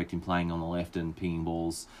probably expect him playing on the left and pinging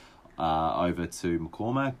balls over to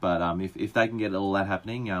McCormack. But if they can get all that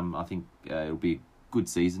happening, I think it'll be a good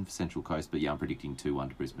season for Central Coast. But yeah, I'm predicting 2-1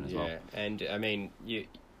 to Brisbane as well. Yeah, and I mean you've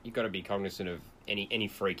got to be cognizant of any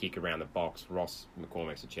free kick around the box. Ross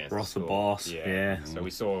McCormack's a chance. Ross to the score. boss, yeah. So we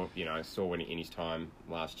saw when in his time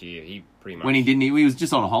last year, he pretty much When he was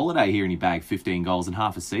just on a holiday here and he bagged 15 goals in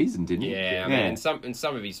half a season, didn't he? Yeah, I mean, and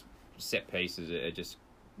some of his set pieces are just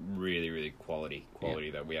really, really quality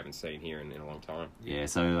that we haven't seen here in a long time. Yeah,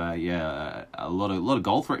 so a lot of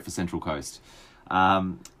goal threat for Central Coast.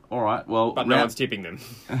 All right, well, But no one's tipping them.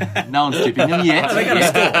 no one's tipping them yet. They're going to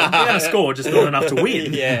score. They're going to score, just not enough to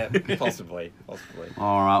win. Yeah, possibly.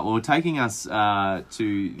 All right, well, taking us to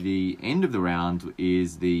the end of the round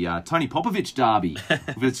is the Tony Popovich derby.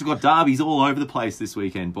 It's got derbies all over the place this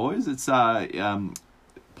weekend, boys. It's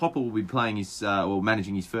Popper will be playing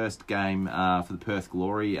managing his first game for the Perth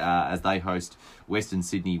Glory as they host Western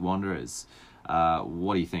Sydney Wanderers.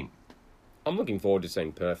 What do you think? I'm looking forward to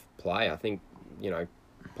seeing Perth play. I think,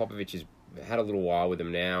 Popovich has had a little while with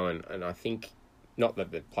them now, and I think not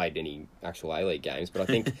that they've played any actual A-League games, but I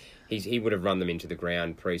think he would have run them into the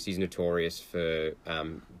ground pre-season. He's notorious for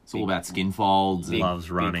it's all about skin folds and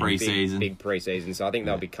loves running. pre-season. big pre-season. So I think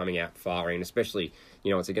they'll be coming out firing, especially,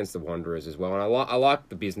 it's against the Wanderers as well. And I like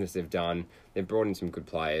the business they've done. They've brought in some good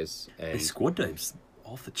players. And Their squad deep's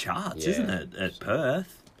off the charts, Yeah. isn't it? At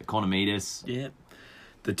Perth. Economides. Yeah.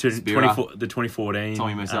 The Spira. 2014.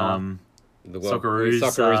 Tommy Musella.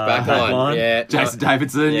 Socceroos, back back line. Yeah. Jason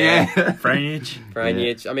Davidson, Yeah. Franich.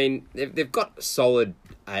 Franjic. I mean, they've got solid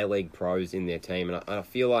A-League pros in their team, and I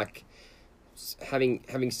feel like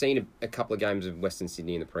having seen a couple of games of Western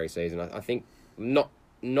Sydney in the pre-season, I think not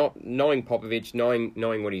knowing Popovich,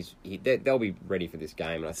 knowing what they'll be ready for this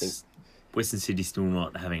game, and I think Western Sydney's still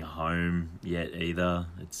not having a home yet either.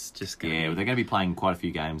 It's just going Yeah, well, they're going to be playing quite a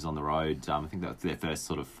few games on the road. I think that's their first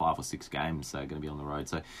sort of 5 or 6 games they're going to be on the road.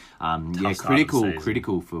 So, start of the season.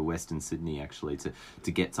 critical for Western Sydney actually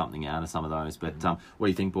to get something out of some of those. But what do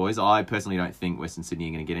you think, boys? I personally don't think Western Sydney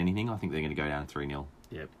are going to get anything. I think they're going to go down 3-0.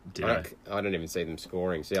 Yep. I don't even see them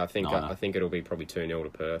scoring. See, I think it'll be probably 2-0 to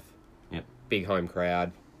Perth. Yep. Big home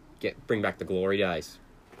crowd. Bring back the glory days.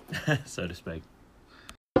 So to speak.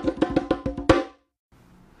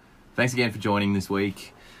 Thanks again for joining this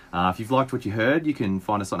week. If you've liked what you heard, you can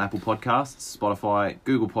find us on Apple Podcasts, Spotify,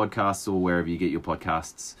 Google Podcasts, or wherever you get your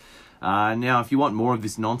podcasts. Now, if you want more of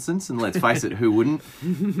this nonsense, and let's face it, who wouldn't?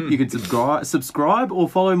 You can subscribe or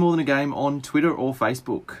follow More Than a Game on Twitter or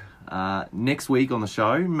Facebook. Next week on the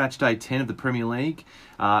show, match day 10 of the Premier League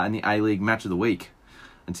and the A-League Match of the Week.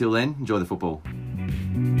 Until then, enjoy the football.